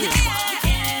non-commercial use.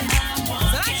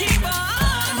 So I keep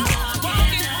on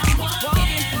walking,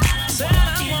 walking. Said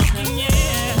I'm walking,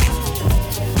 yeah.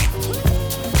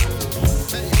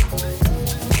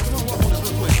 Come on, walk with us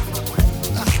real quick.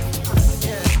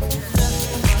 Yeah, left,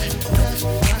 right, left,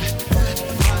 right, left,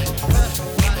 right, left,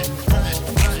 right,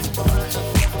 right, right.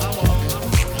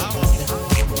 I'm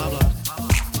walking, blah, blah.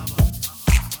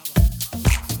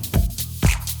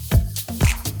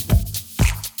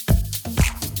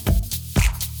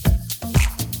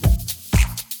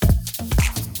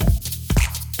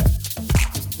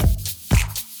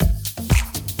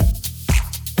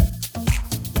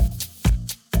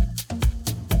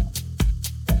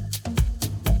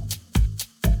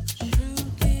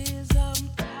 Truth is I'm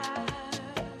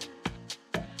tired.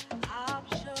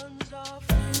 Options are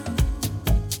few.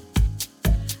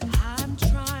 I'm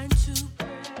trying to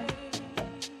pray,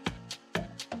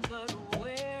 but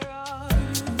where are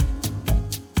you?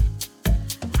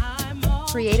 I'm all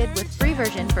Created with free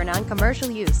version for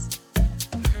non-commercial use.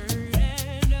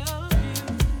 hurting of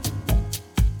you.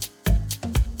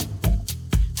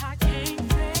 I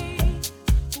can't say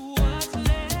what's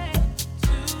left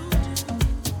to do.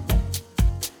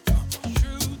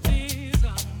 Truth is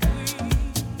I'm weak.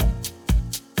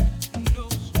 No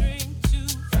strength.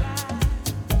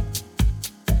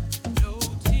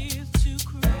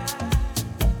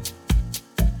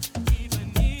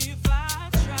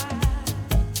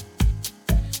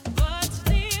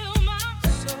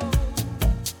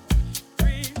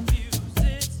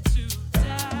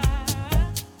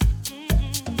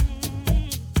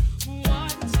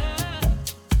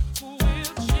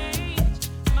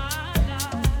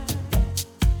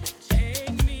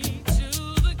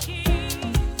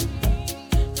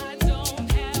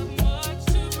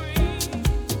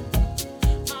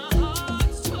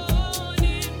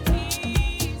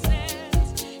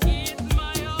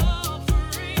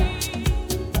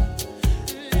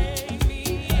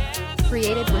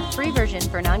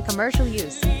 for non-commercial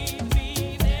use.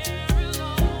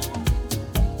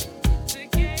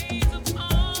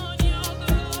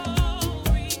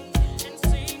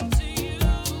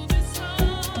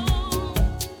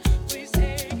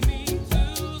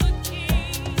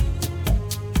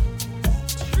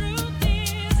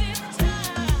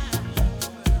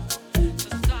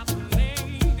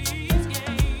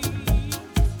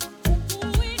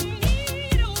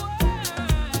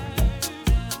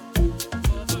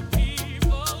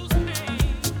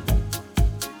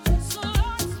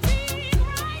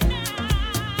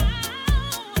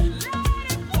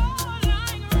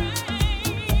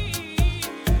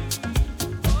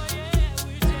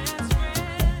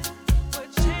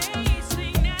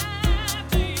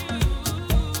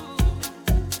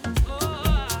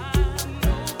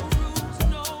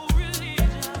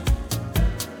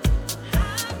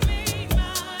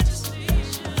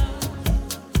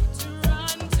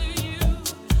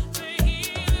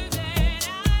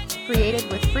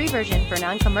 Created with free version for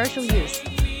non-commercial use.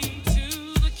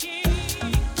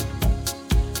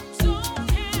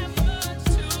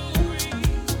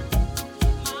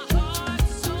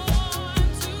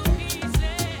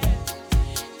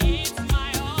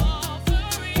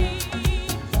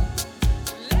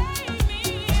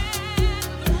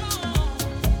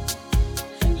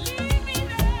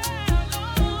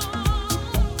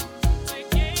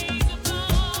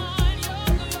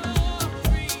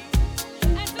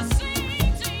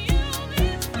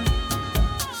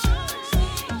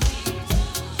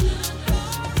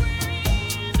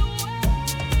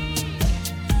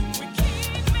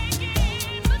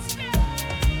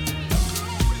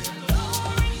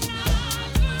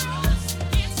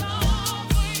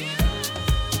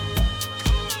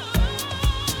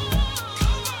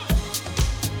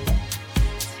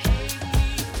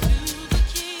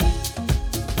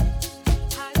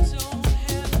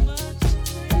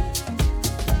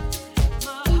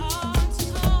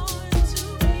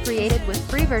 Created with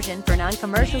free version for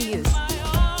non-commercial use.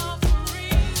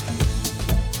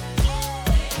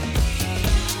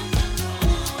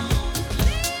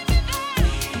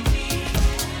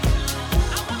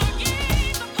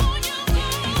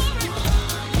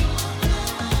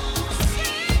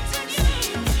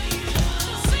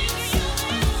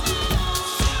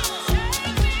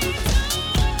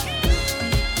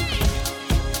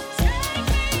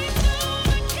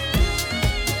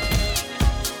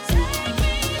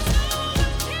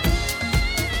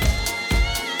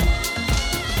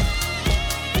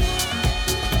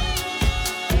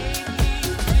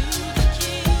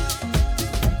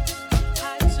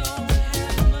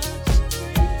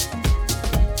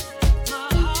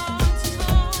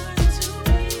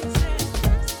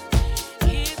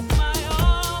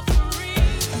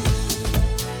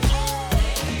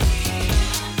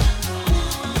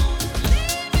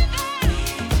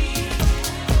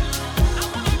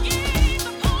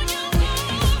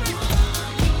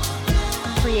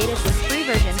 Created with free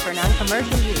version for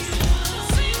non-commercial use.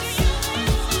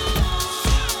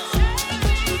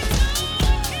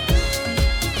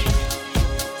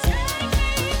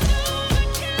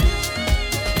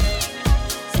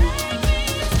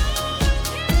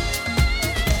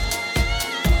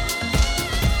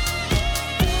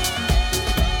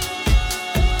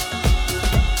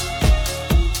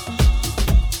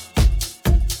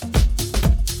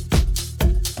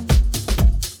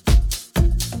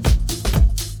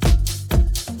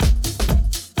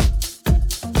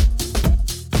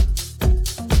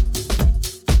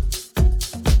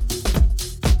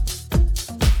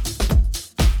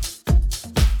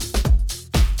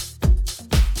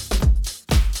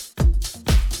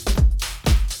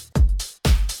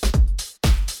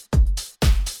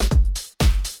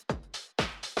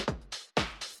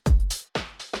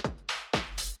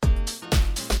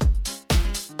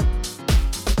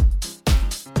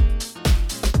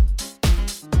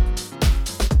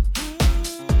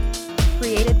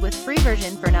 Created with free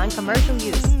version for non-commercial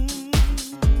use.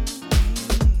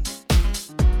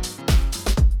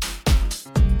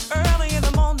 Early in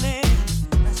the morning,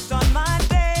 I start my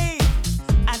day.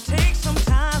 I take some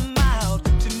time out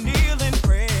to kneel and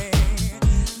pray.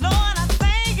 Lord, I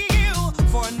thank you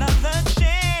for another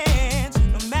chance.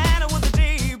 No matter what the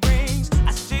day brings,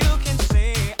 I still can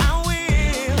say I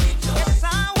will. Yes,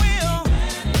 I will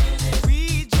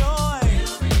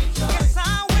rejoice. Yes,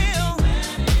 I will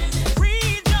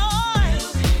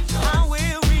rejoice. I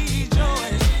will rejoice.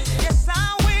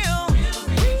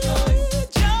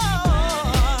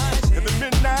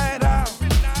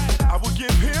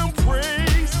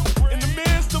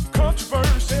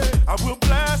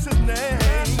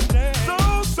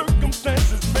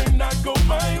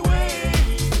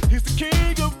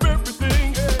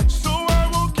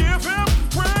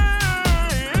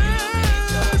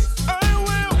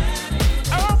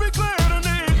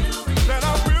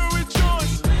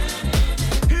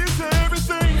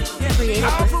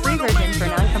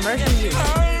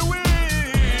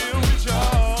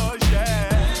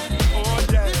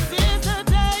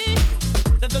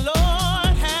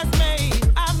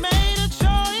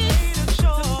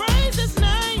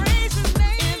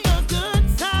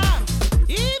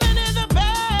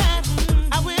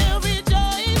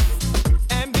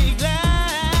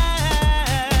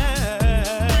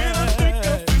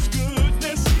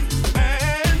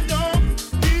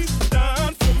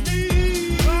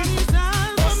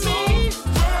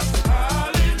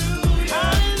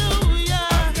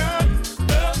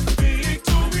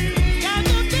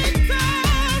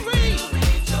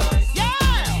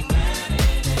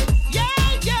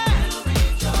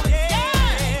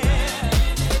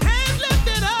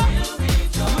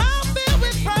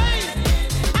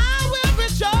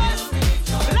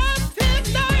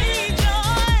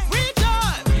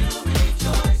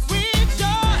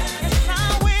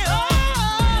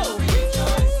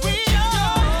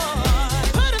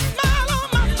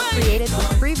 Created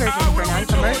with free version for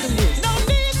non-commercial use. No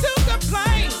need to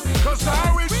complain. 'Cause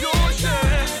I rejoice,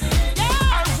 yeah.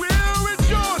 I will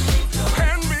rejoice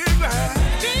and be glad.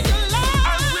 Be glad.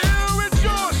 I will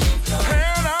rejoice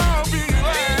and I'll be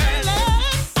glad.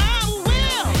 I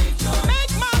will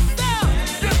make myself,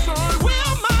 Yes, I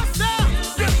will myself,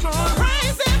 Yes, I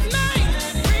praise His name.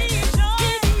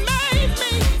 He made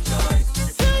me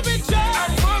to rejoice.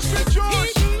 I must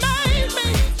rejoice. He made me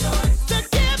to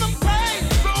give Him praise.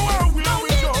 So I will No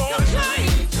need to rejoice. complain.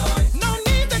 No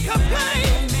need to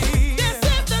complain. This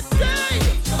is the day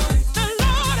the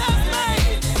Lord has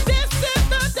made. This is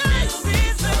the day.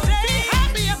 Be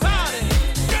happy about it.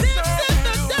 This is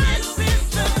the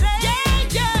day.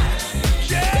 Yeah, yeah.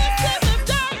 Yeah. This is the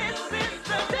day. This is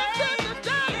the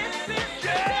day. This is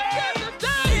the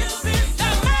day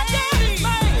that my daddy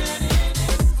made.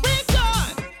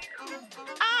 Rejoice.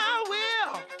 I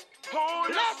will. Oh,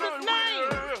 Bless yes, His I name.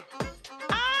 will.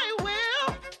 I will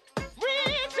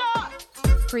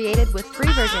rejoice. Created with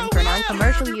free version for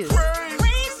non-commercial use. Praise,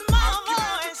 Raise my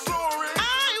voice. glory,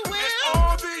 I will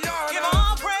all the honor. give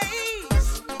all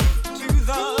praise to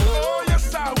the Oh,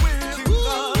 yes, I will.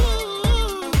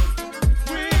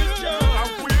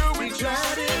 I will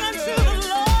rejoice. Sing unto the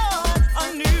Lord a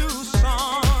new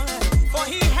song, for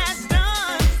He has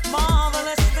done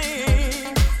marvelous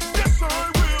things. Yes,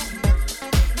 I will.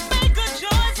 Make a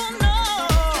joyful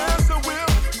noise. Yes, I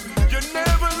will. You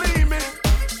never leave me,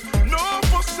 nor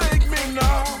forsake me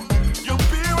now. You'll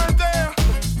be right there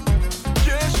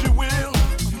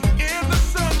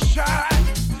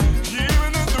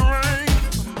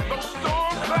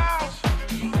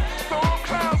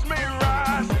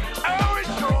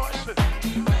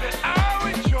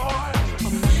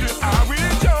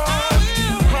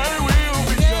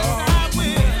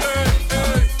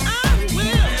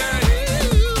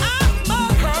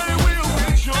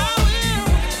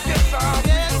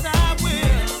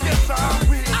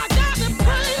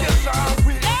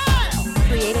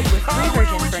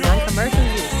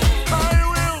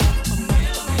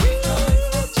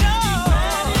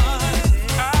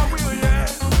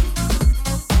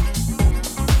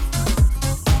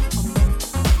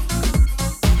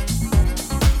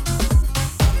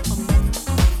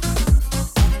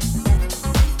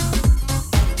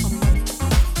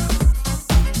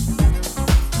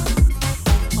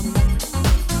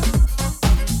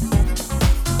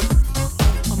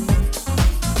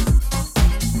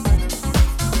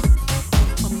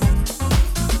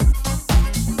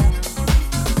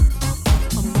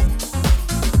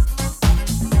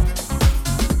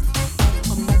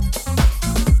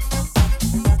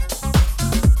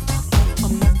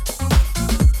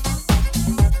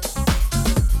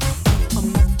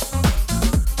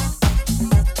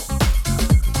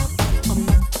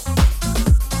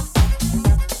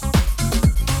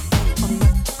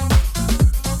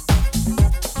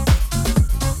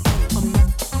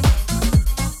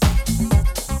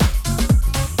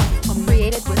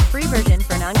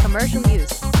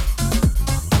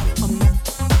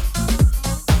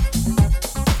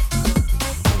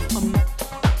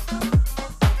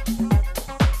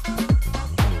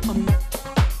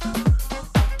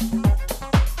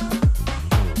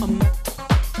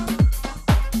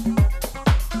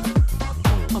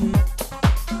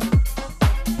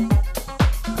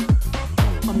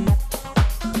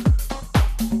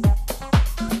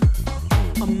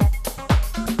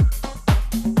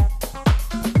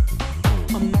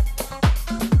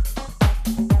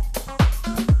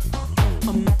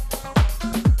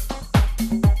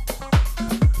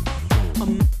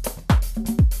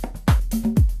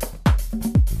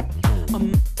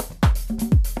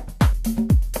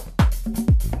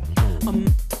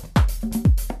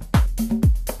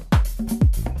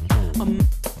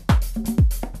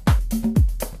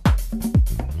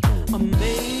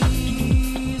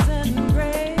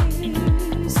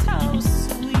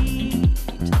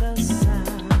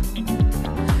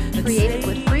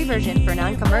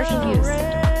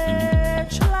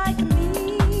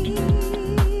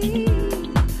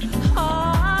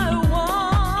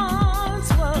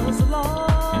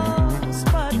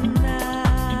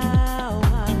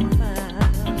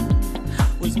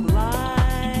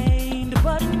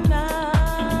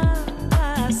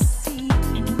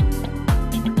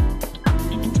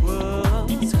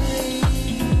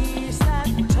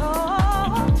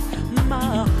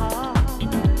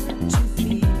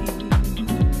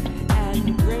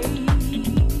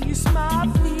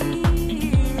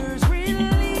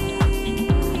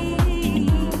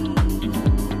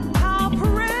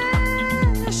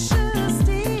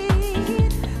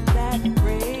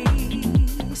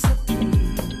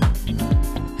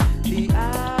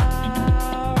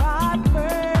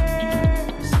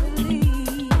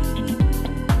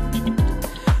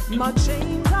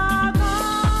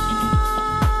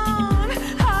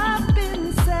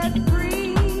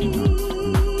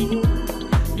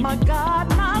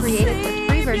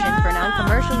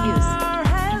non-commercial use.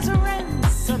 Has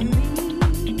ransomed me,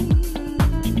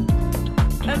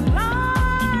 and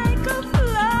like a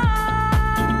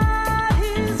flood,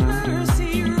 His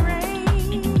mercy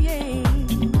reigns,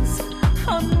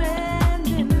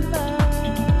 unending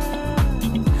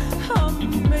love,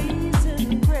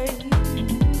 amazing grace.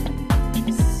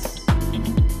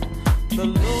 The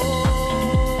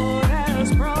Lord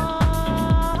has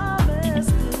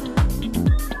promised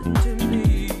to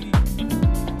me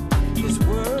His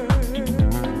word,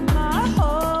 my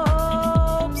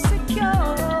hope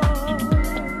secure.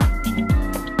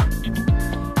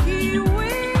 He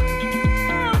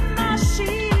will my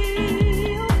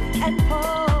shield and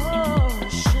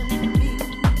portion be,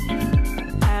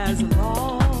 as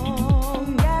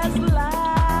long as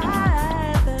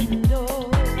life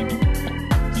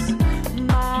endures.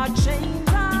 My chains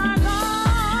are gone,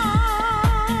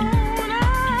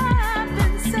 I've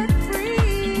been set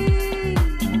free.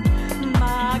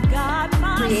 My God,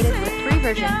 my Created with free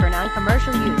version for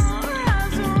non-commercial use.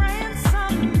 has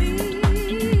ransomed me,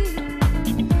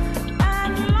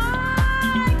 and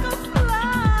like a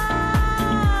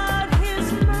flood, His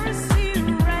mercy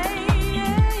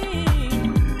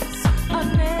reigns,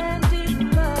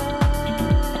 unending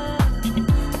love,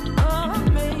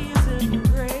 amazing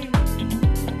grace.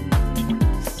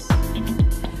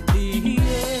 The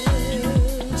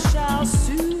earth shall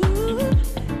soon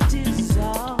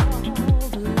dissolve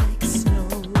like snow.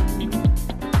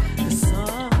 The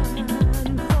sun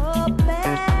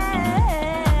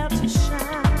forbear to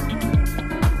shine.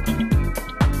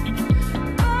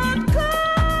 But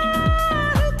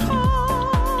God who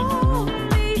called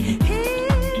me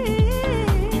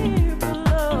here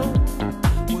below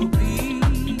will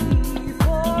be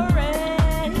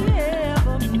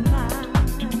forever mine.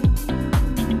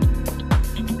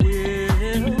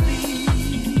 Will be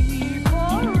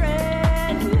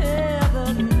forever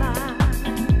mine.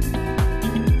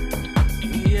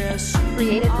 Yes,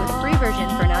 Created with free version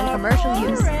for non-commercial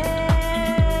use.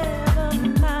 forever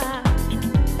mine.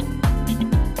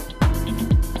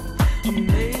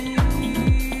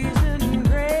 Amazing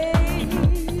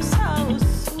grace, how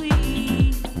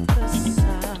sweet the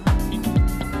sound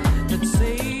that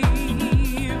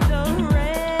saved a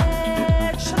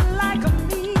wretch like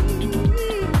me.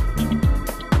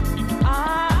 I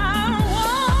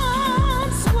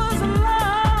once was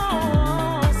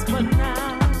lost, but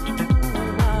now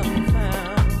I'm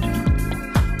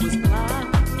found. Was blind,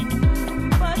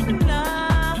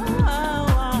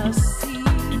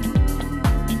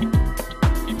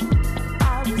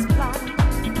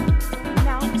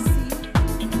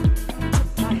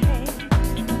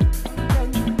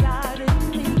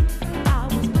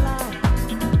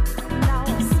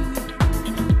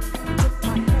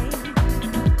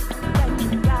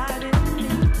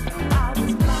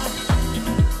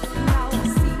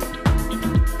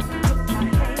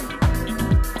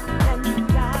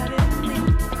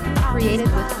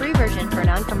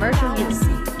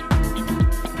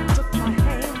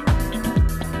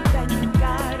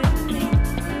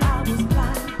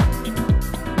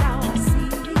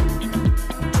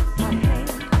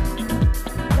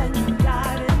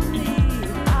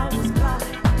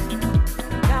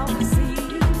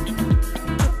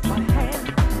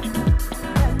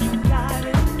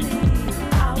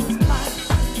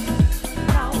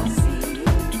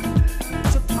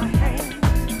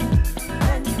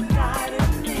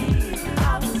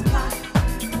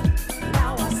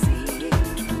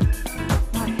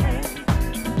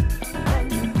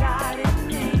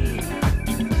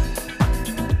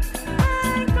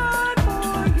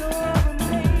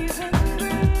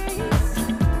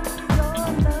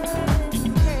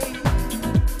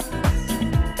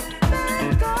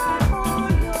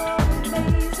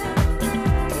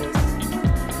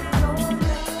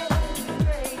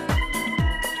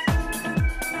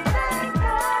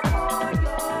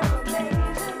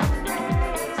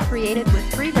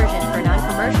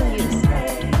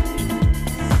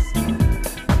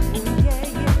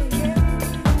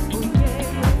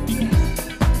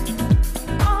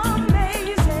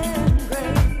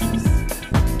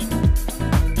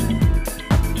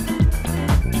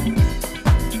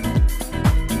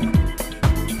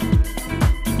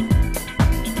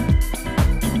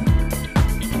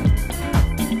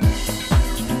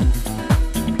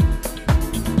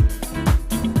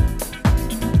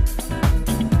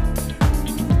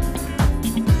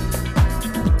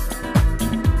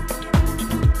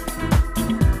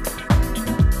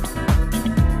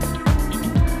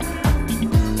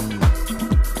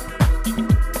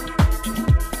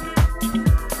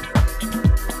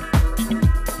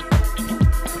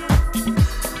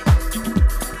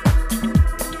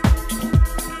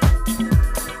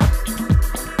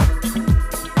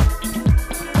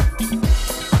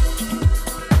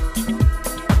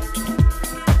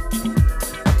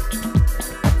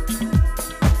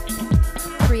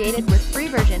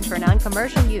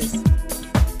 non-commercial use.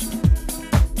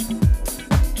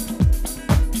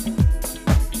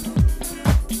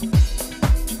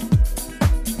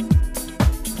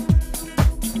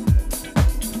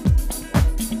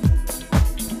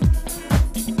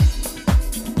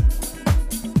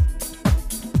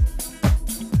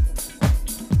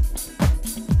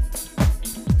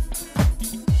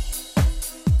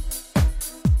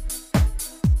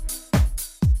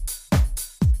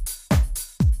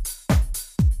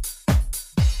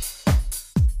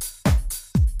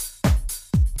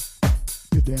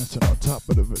 Dancing on top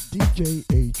of the DJ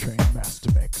Atrain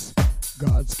Master Mix,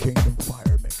 God's Kingdom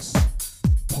Fire Mix,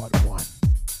 Part 1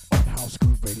 on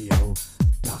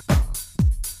HouseGrooveRadio.com.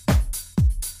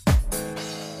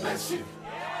 Bless you,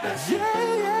 bless you,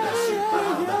 bless you,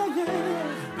 brother.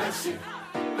 Bless you,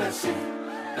 bless you,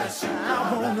 bless you, brother.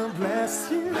 I wanna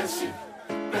bless you, bless you,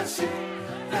 bless you,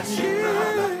 bless you,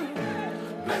 brother.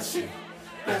 Bless you,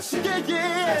 bless you,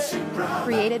 bless you, brother.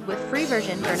 Created with free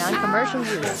version for non-commercial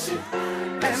use. Bless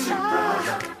you,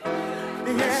 brother.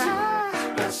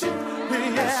 Yeah, bless you,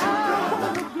 yeah, I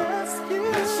wanna bless you,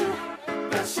 bless you,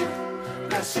 bless you,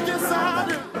 bless you, yes I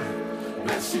do,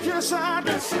 bless you, yes I do,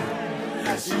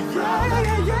 bless you, brother.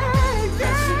 Yeah,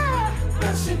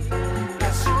 bless you,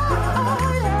 bless you, brother.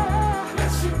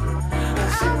 Bless you,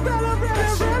 bless you, I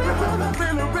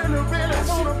really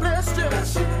wanna bless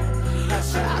you.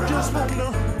 I just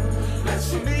wanna bless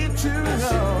you, need to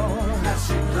know, bless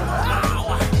you, brother.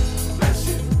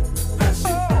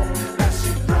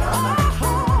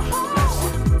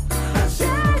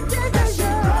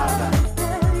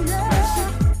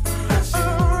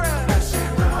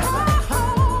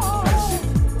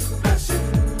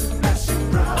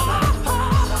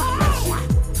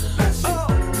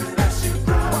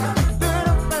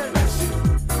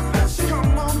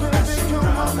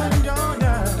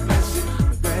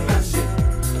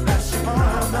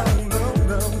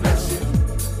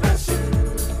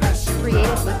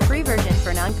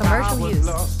 Non-commercial use.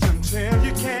 Lost until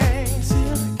you came,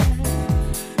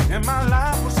 and my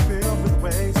life was filled with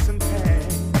waste and pain.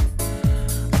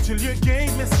 Till you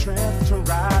gave me strength to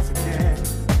rise again.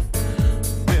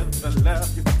 With the love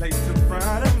you placed in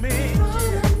front of me,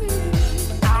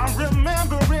 I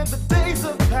remember in the days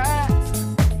of past.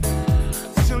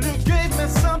 Till you gave me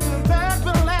something that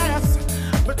will last.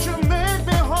 But you made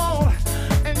me whole,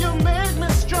 and you made me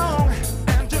strong.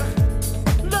 And your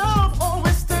love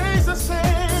always stays the same.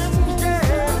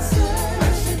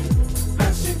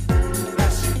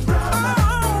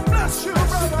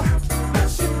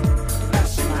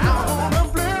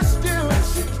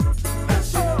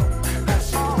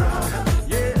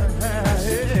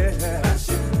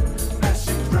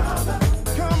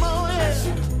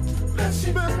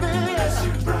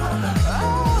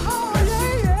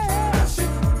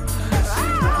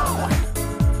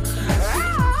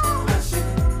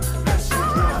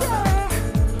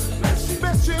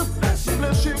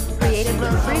 Created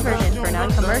with free version for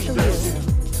non-commercial use.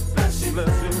 Bless you,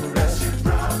 bless you,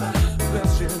 brother.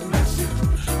 Bless you, bless you.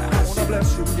 I wanna bless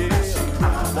you, yeah. I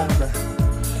want that.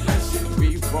 We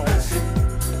want that.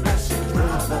 Bless you,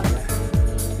 brother.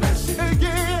 Bless you,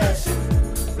 yeah.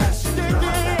 Bless you,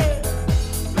 yeah.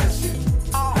 Bless you,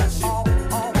 bless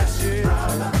you,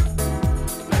 brother.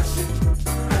 Bless you,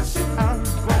 bless you. I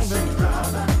want it,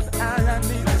 brother. I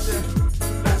need it.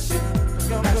 Bless you,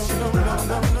 no.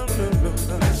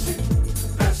 Bless you,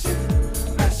 bless you,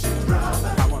 bless you, brother.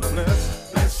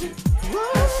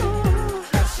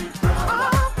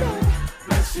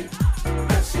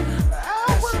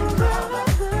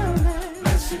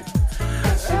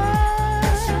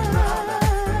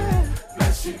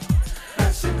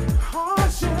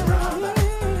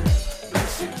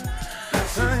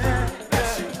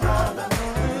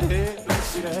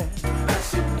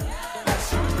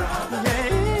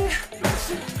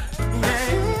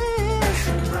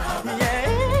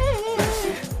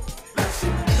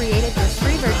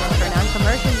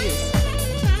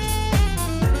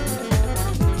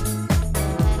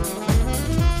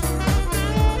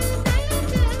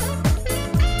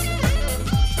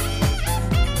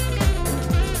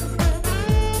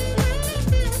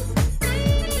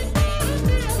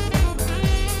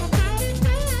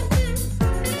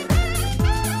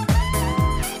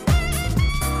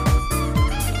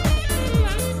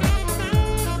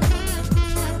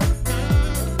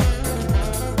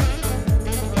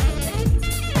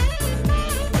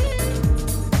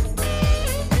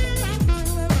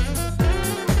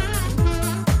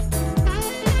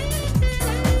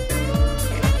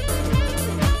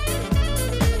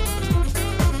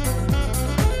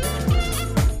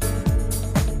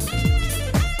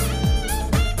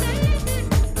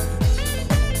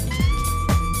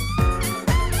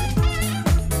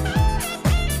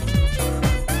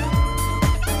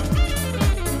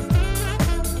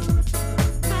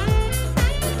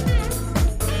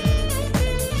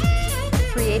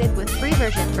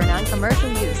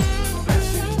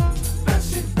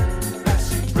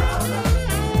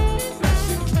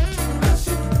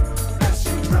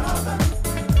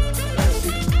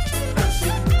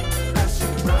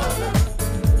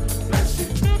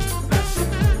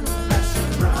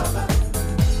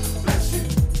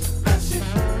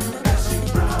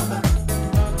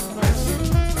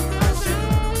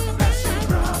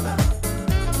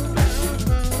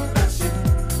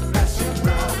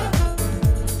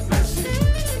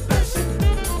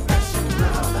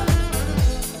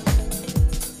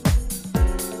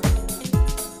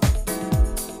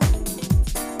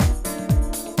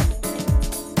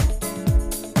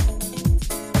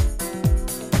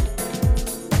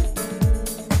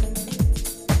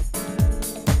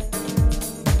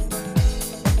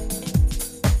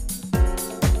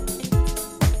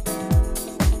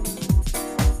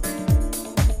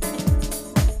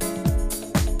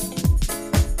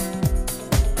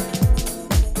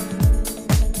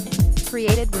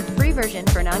 version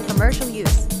for non-commercial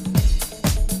use.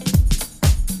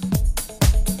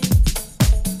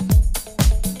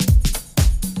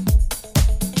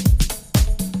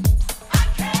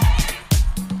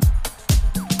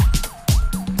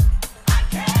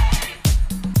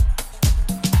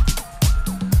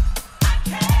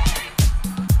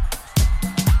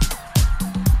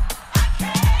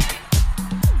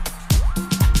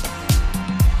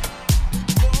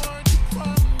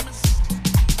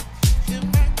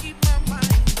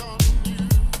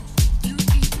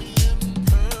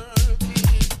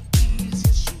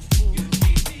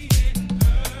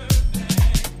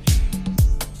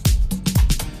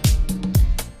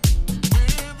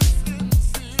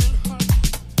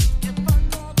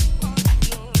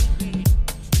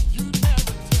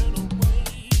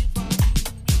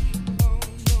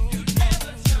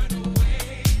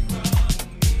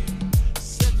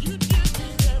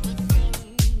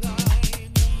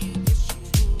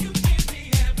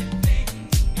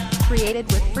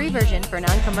 Created with free version for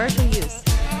non-commercial use.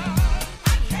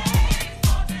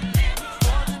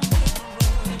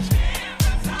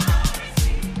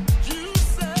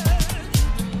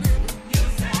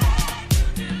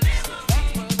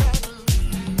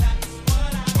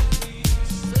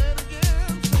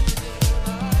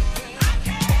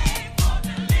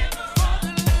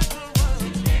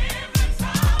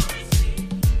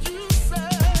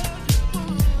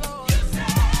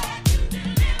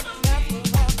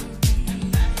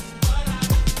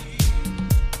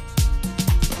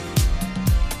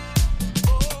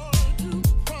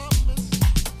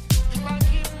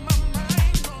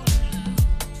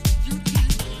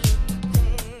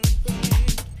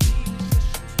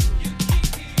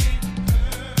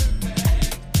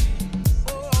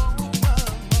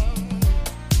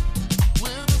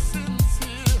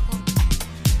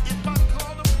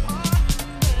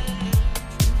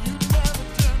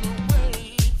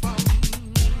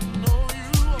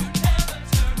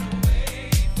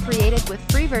 Created with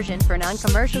free version for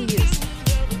non-commercial use.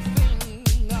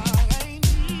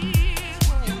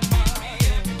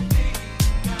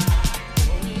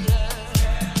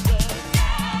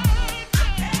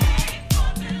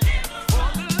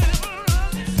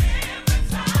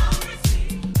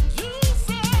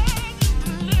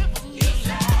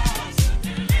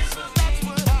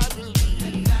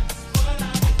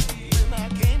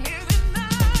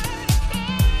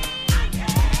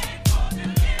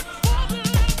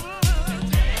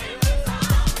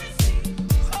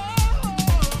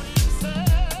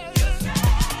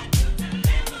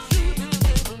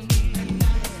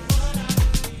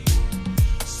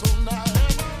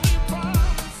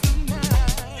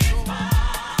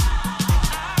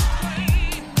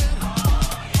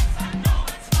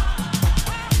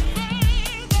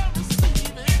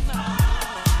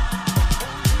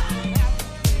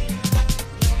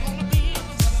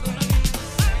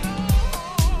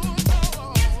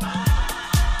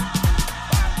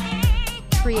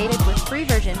 Created with free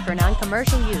version for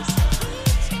non-commercial use.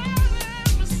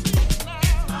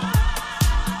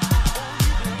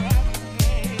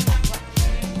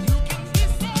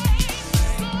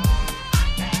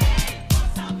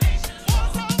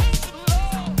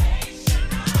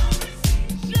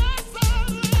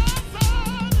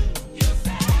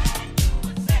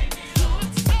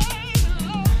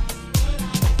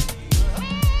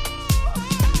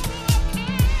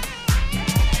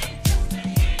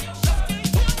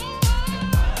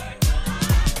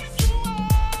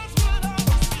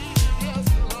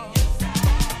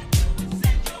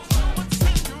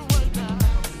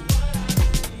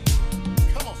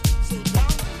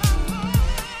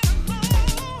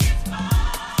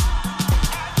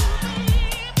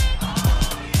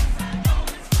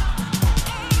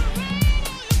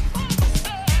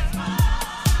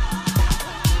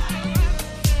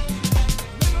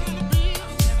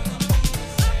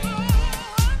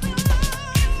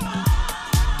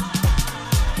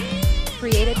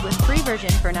 Created with free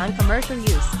version for non-commercial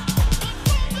use.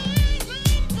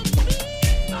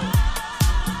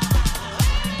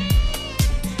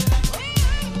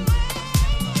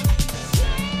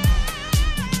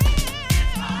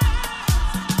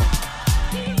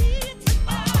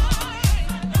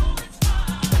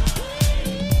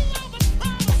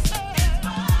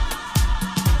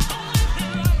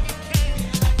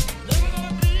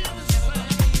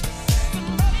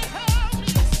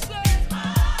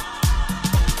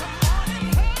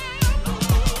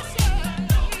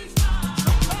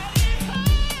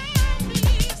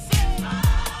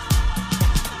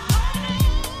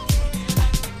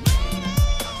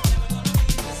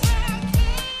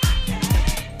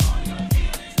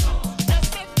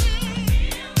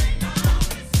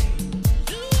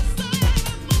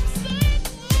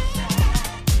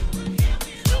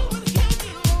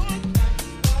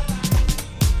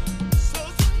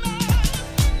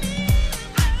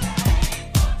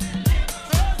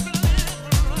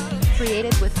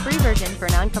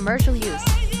 non-commercial use.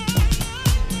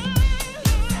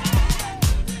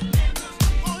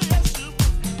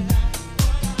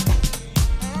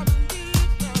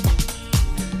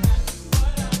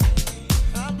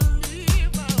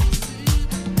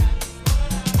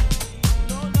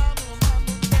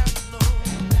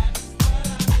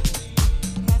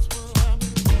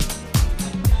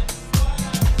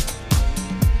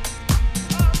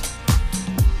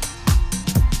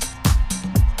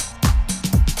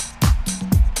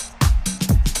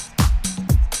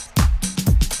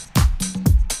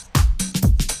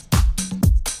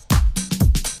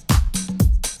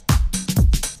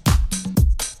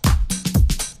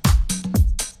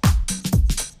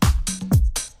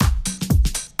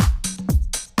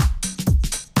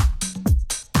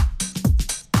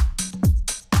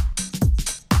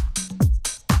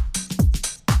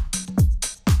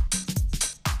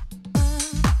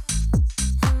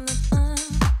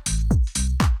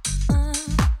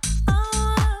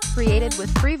 Created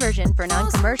with free version for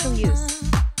non-commercial use.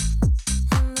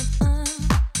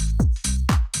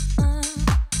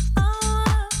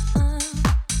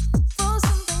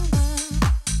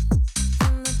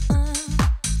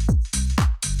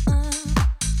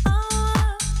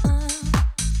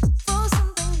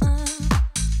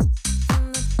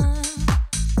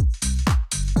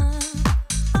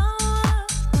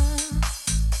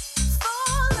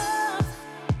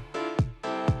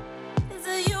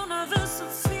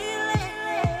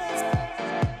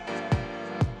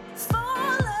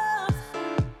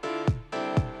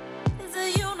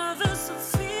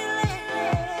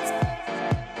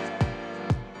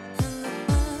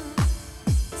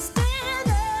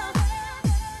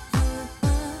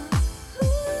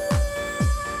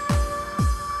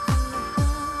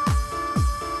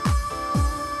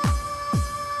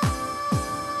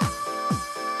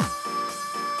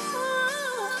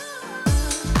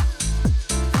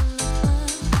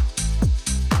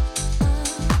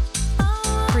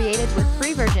 Created with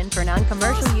free version for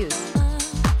non-commercial use.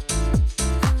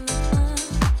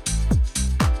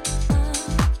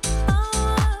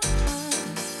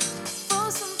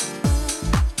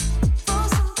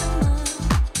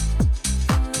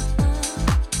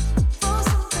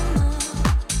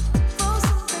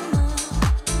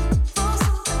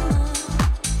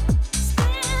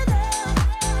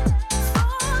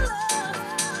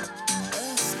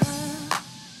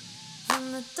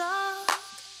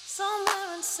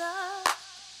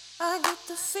 I get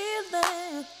the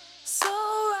feeling so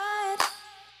right,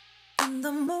 in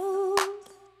the mood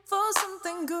for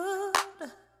something good,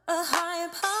 a higher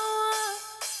power,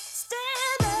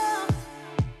 stand up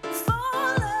for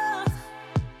love,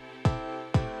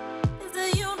 it's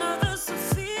a universal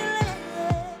feeling,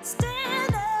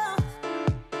 stand up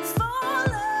for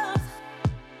love,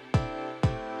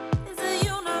 it's a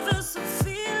universal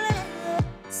feeling,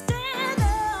 stand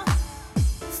up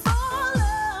for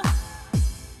love.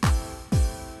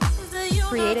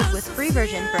 Created with free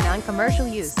version for non-commercial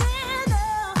use.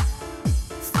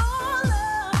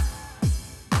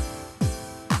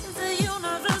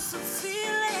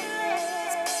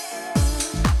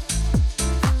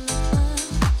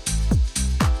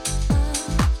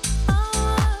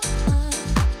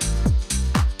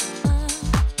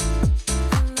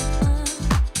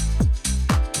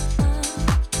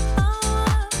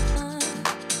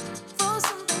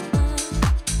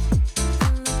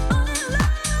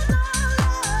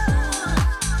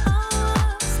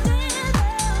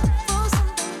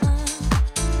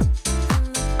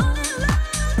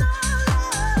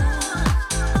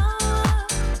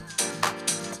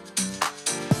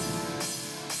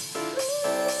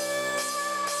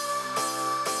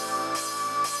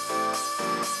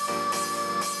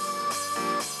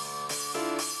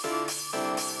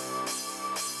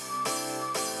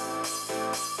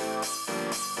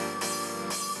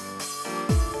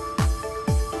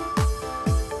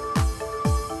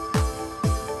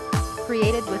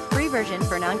 Created with free version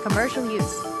for non-commercial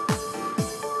use.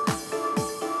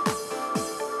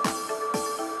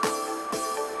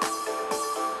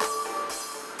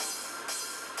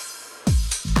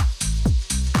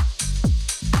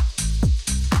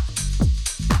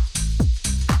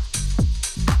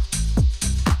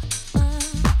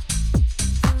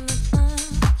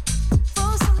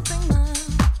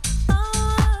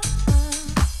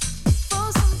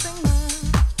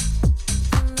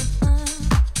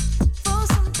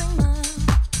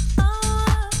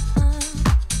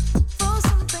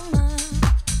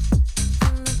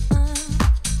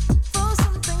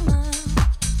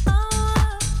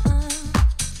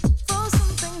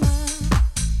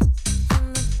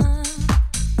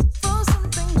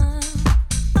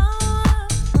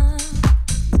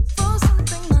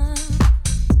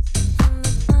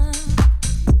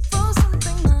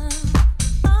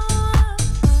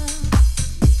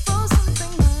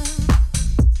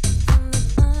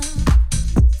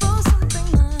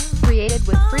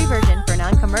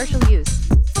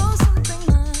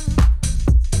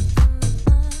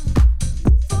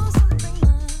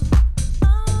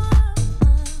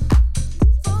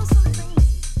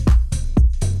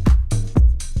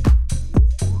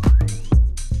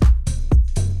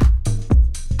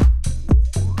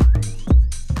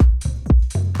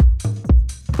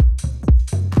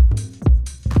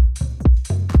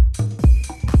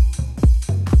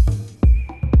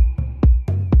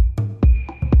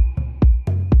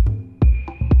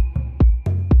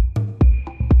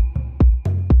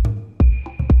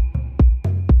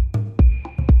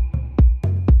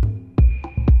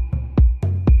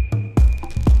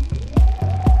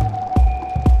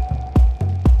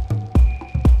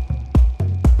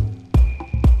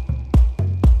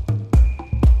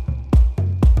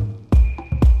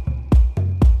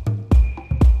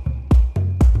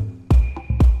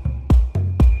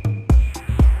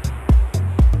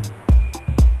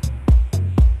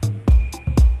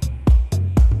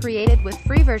 with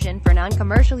free version for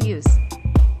non-commercial use.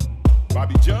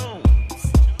 Bobby Jones,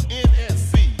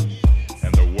 NSC,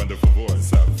 and the wonderful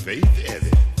voice of Faith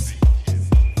Evans.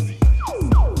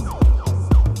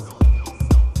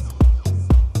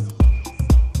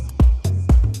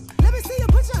 Let me see you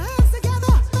put your hands together.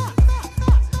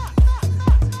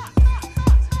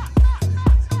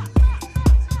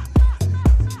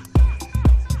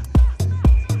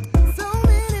 So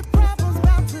many problems,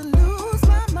 about to lose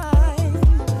my mind.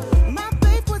 My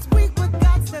faith was weak, but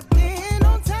God stepped in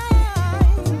on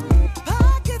time.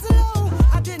 Pockets low,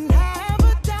 I didn't have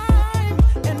a dime,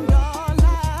 and all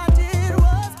I did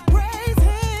was praise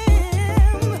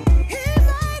Him. He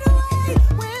made a way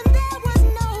when there was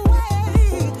no way.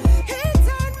 He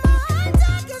turned my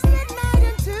darkest midnight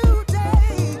into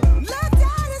day. Looked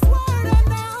at His word, and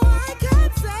now I can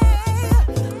say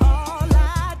all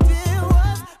I did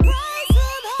was praise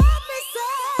Him. Help me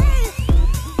say,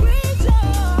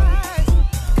 rejoice.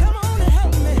 Come on and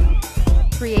help me.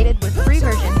 Created with free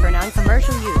version for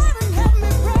non-commercial use. Help me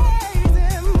praise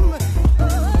Him.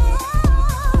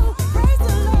 Oh, praise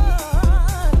the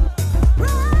Lord.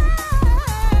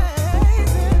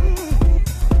 Praise Him.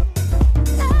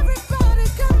 Everybody,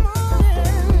 come on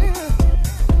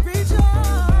and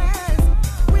rejoice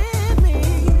with me.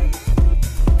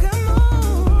 Come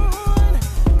on,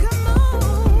 come on.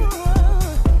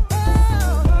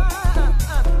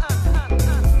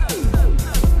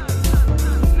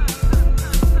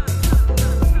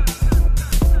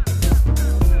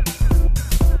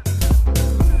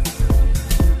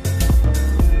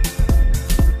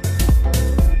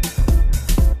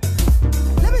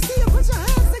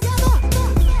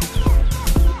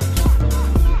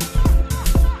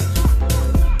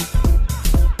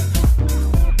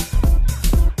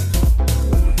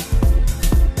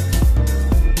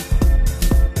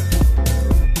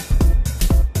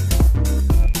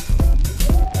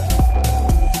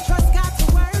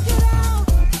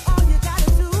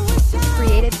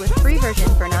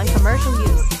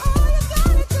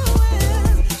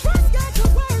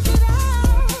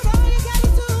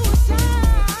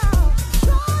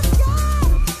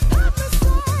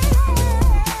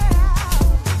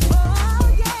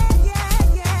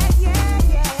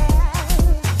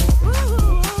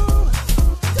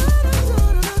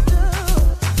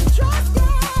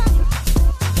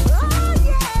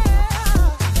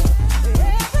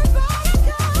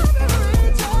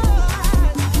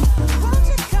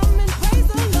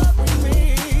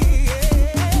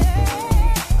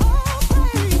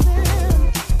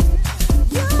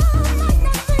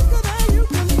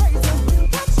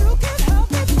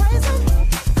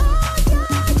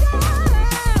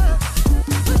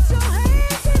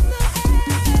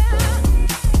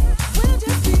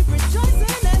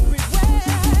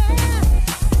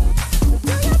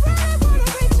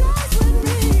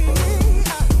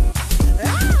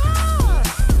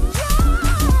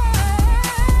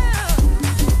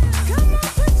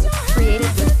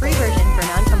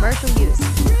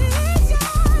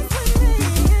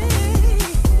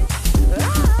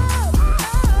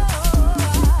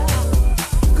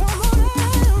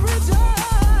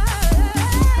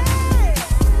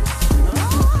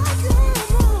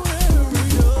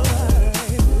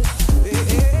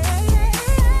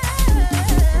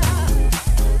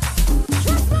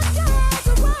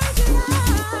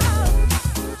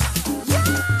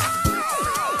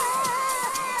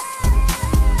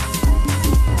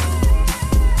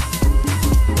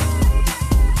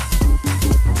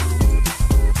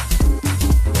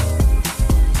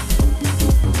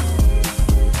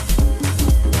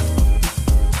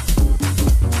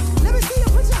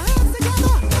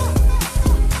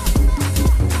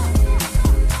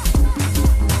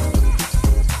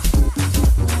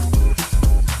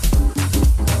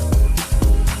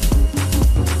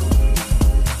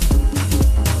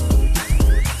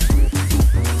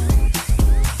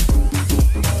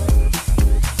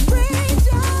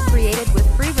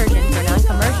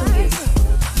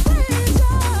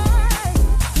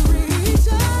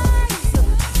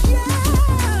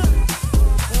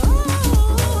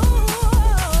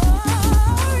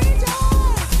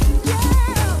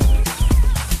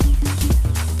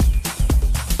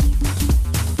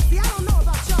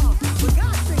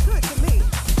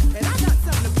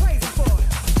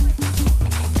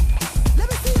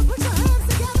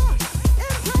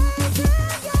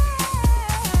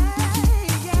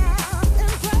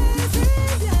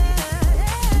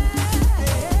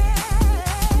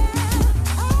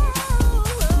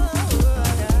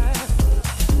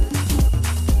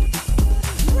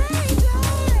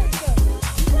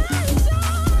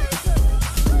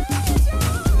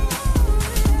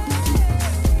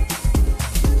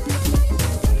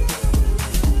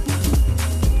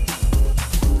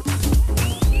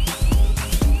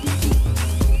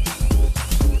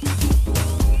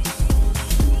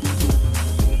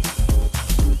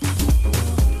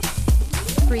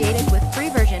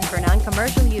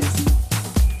 non-commercial use.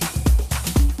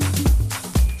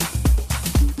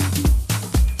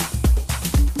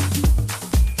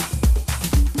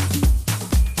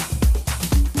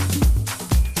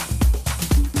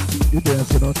 You're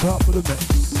dancing on top of the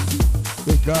mix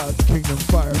with God's Kingdom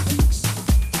Fire Mix,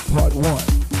 Part 1.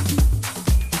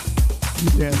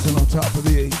 You're dancing on top of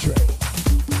the A-Train.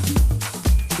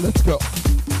 Let's go.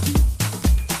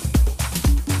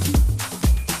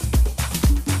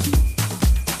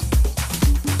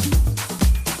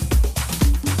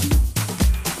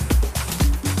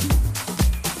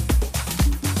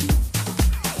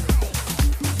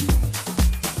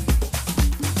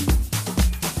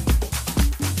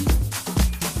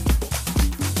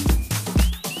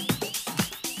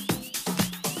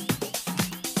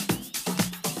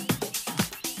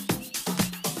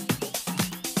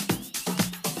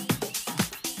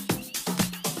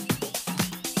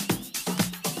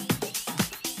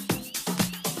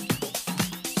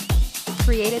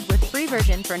 Created with free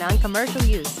version for non-commercial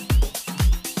use.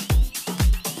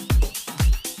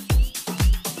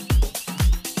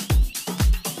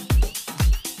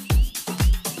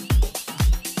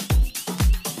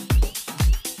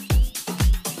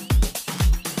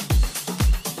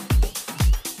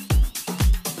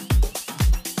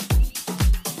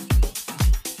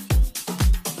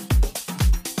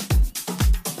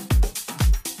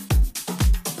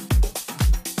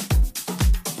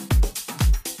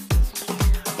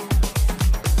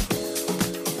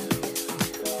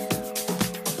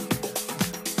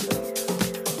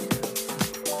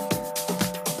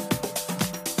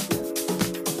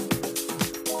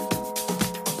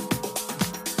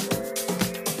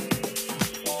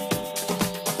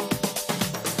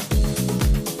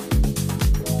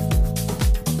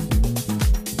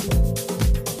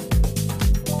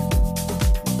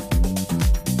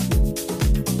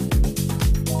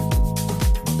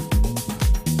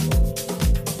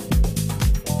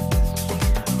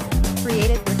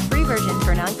 Created with free version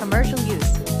for non-commercial use.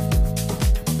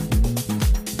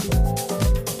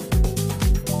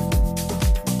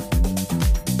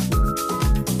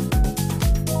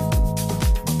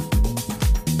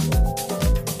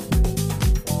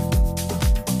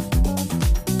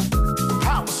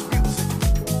 House music,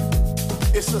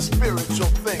 it's a spiritual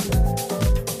thing.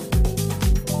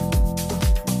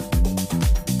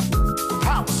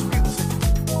 House music,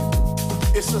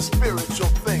 it's a spiritual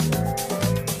thing.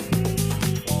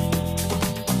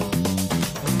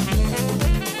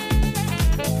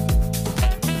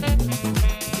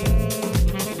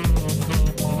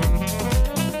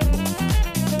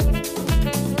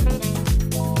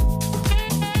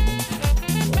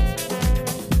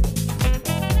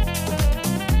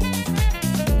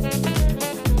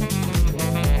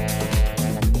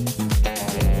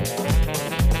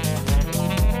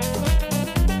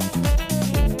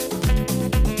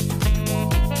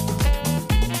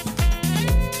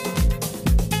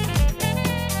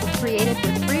 Created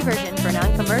with free version for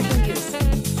non-commercial use.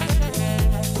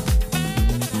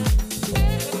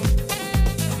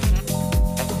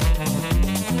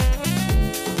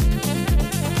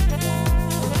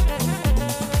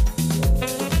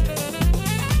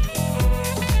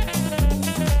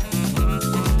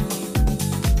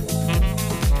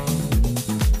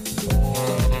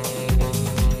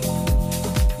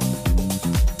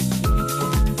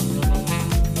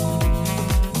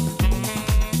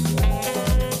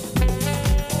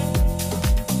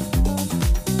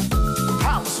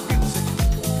 House music,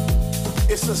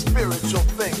 it's a spiritual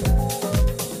thing.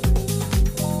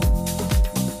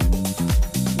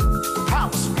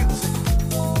 House music,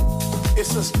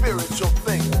 it's a spiritual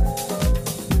thing.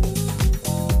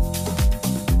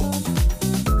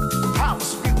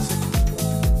 House music,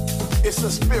 it's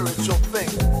a spiritual thing.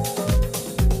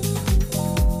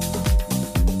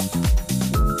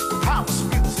 House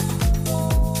music,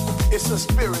 it's a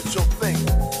spiritual thing.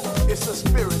 It's a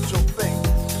spiritual thing.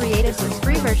 Created with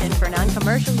free version for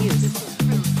non-commercial use.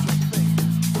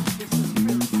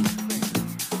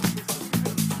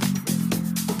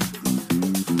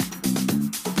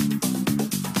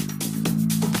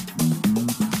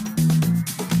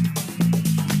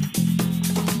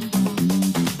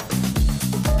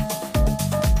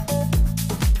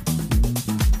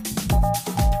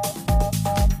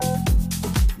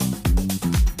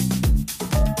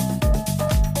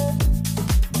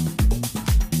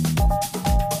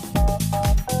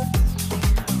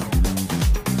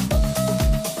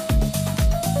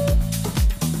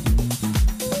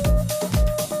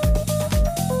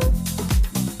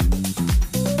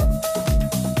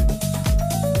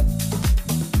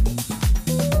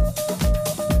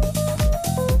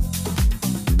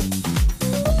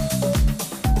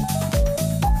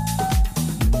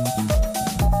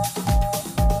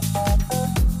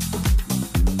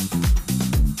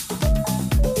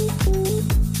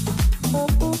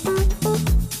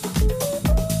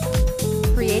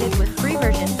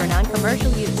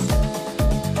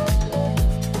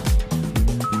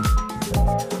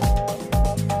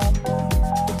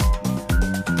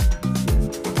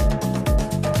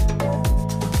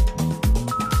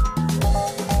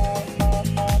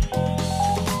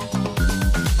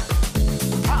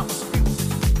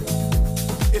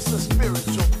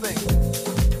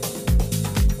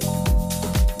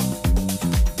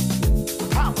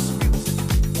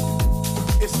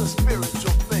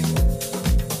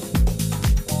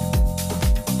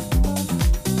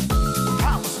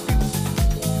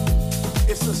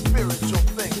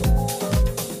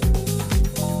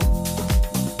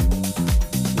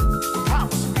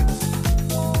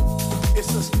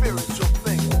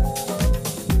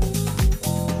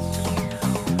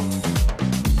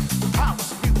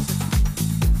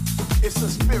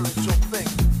 It's a spiritual thing.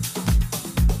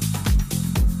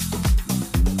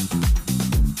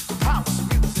 House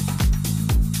music.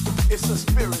 It's a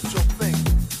spiritual thing.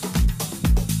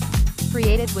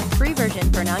 Created with free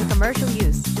version for non-commercial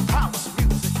use. House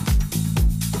music.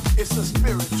 It's a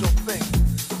spiritual thing.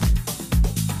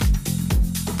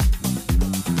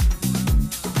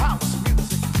 House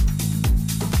music.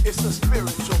 It's a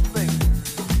spiritual thing.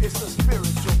 It's a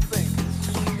spiritual thing.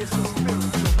 It's a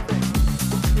spiritual thing.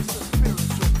 It's a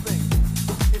spiritual thing.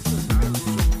 It's a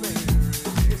spiritual thing.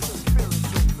 It's a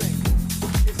spiritual thing.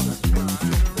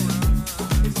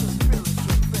 It's a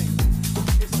spiritual thing.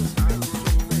 It's a spiritual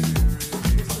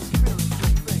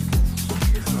thing. It's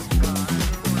a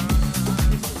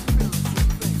spiritual thing.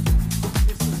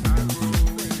 It's a spiritual thing. It's a spiritual thing.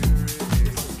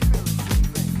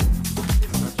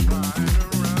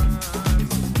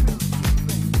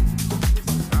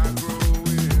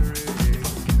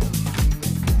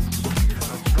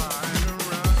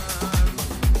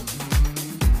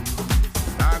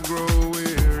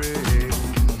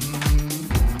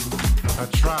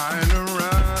 Trying to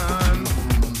run,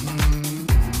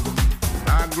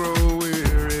 I grow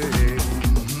weary.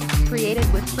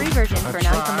 Created with free version for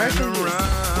non-commercial use.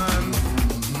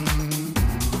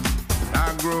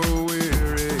 I grow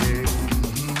weary.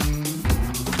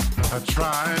 I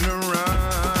try to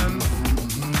run.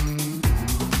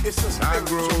 It's a I spiritual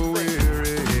grow thing.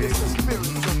 weary. It's a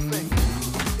spiritual thing.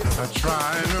 It's I a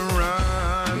try to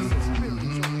run.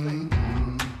 spiritual thing.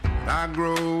 I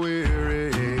grow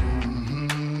weary.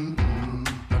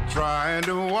 I try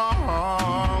to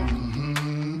walk,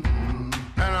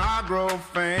 and I grow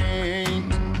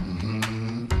faint.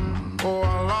 Oh,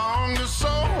 I long to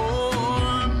soar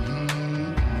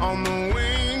on the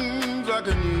wings like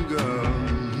an eagle,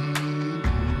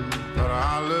 but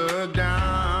I look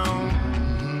down,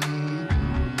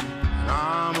 and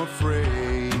I'm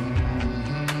afraid.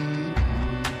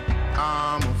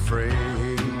 I'm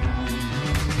afraid.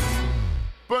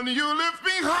 But you lift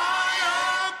me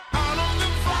higher out of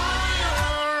the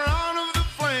fire, out of the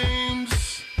flames.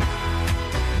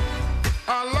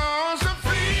 I lost the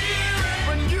fear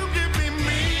when you give me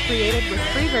meaning. Created with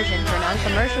free version for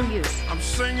non-commercial use. I'm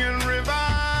singing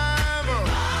revival,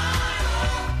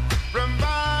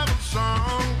 revival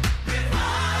song.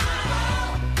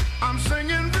 I'm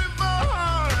singing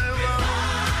revival,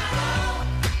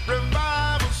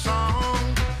 revival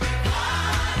song.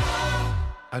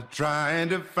 I tried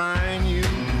to find you,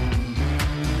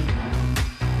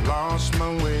 lost my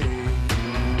way,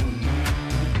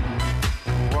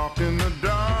 walked in the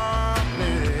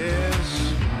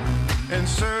darkness in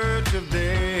search of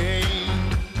day.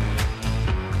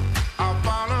 I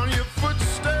followed your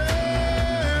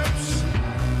footsteps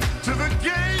to the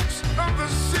gates of the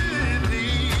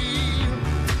city.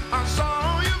 I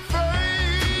saw your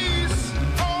face.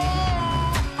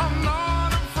 Oh, I'm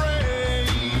not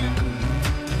afraid.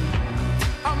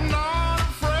 I'm not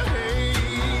afraid.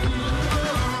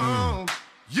 Oh,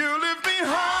 you lift me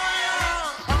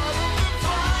higher out of the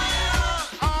fire,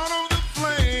 out of the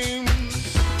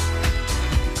flames.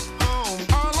 Oh,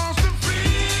 I lost the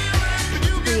feeling.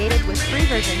 You give Created with free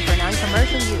version for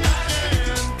non-commercial use.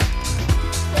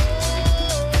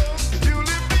 you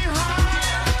lift me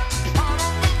higher out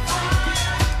of the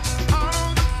fire, out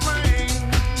of the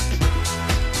flame.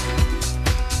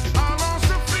 I lost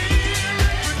the feeling,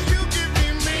 but you give me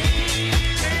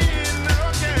meaning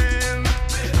again.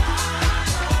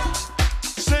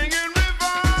 Singing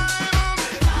revival,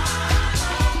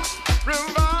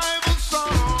 revival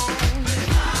song.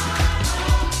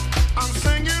 I'm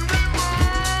singing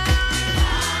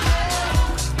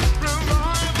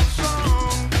revival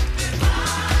song.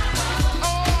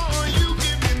 Oh, you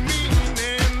give me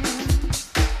meaning.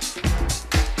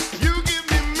 You give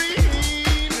me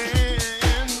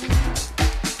meaning.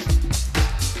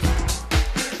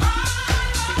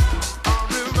 A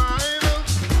revival.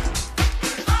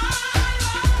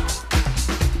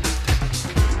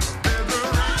 There's a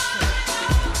rush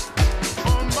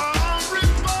on my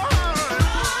revival.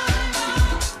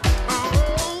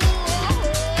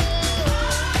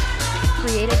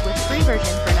 Created with free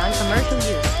version for non-commercial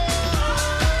use.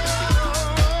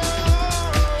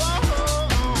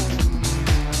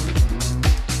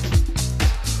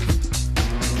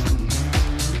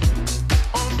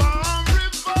 On my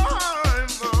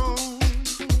revival.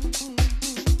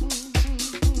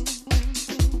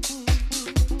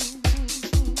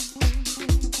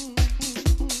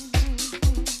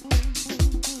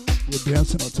 We're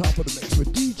dancing on top of the mix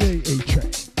with DJ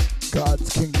Atrain. God's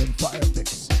Kingdom Fire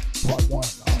Mix, Part 1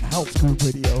 on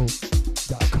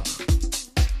HouseGroupRadio.com.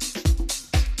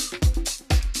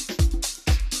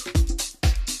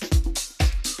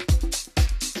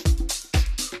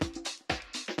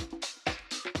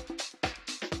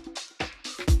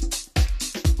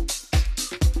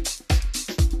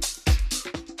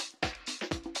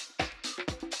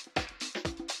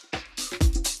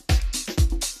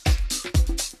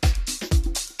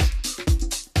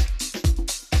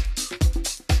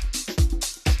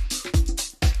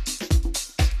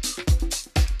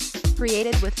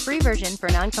 Created with free version for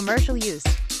non-commercial use.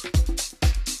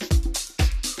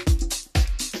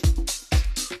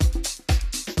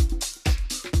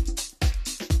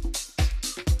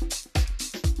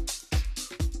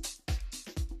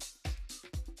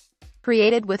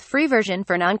 Created with free version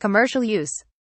for non-commercial use.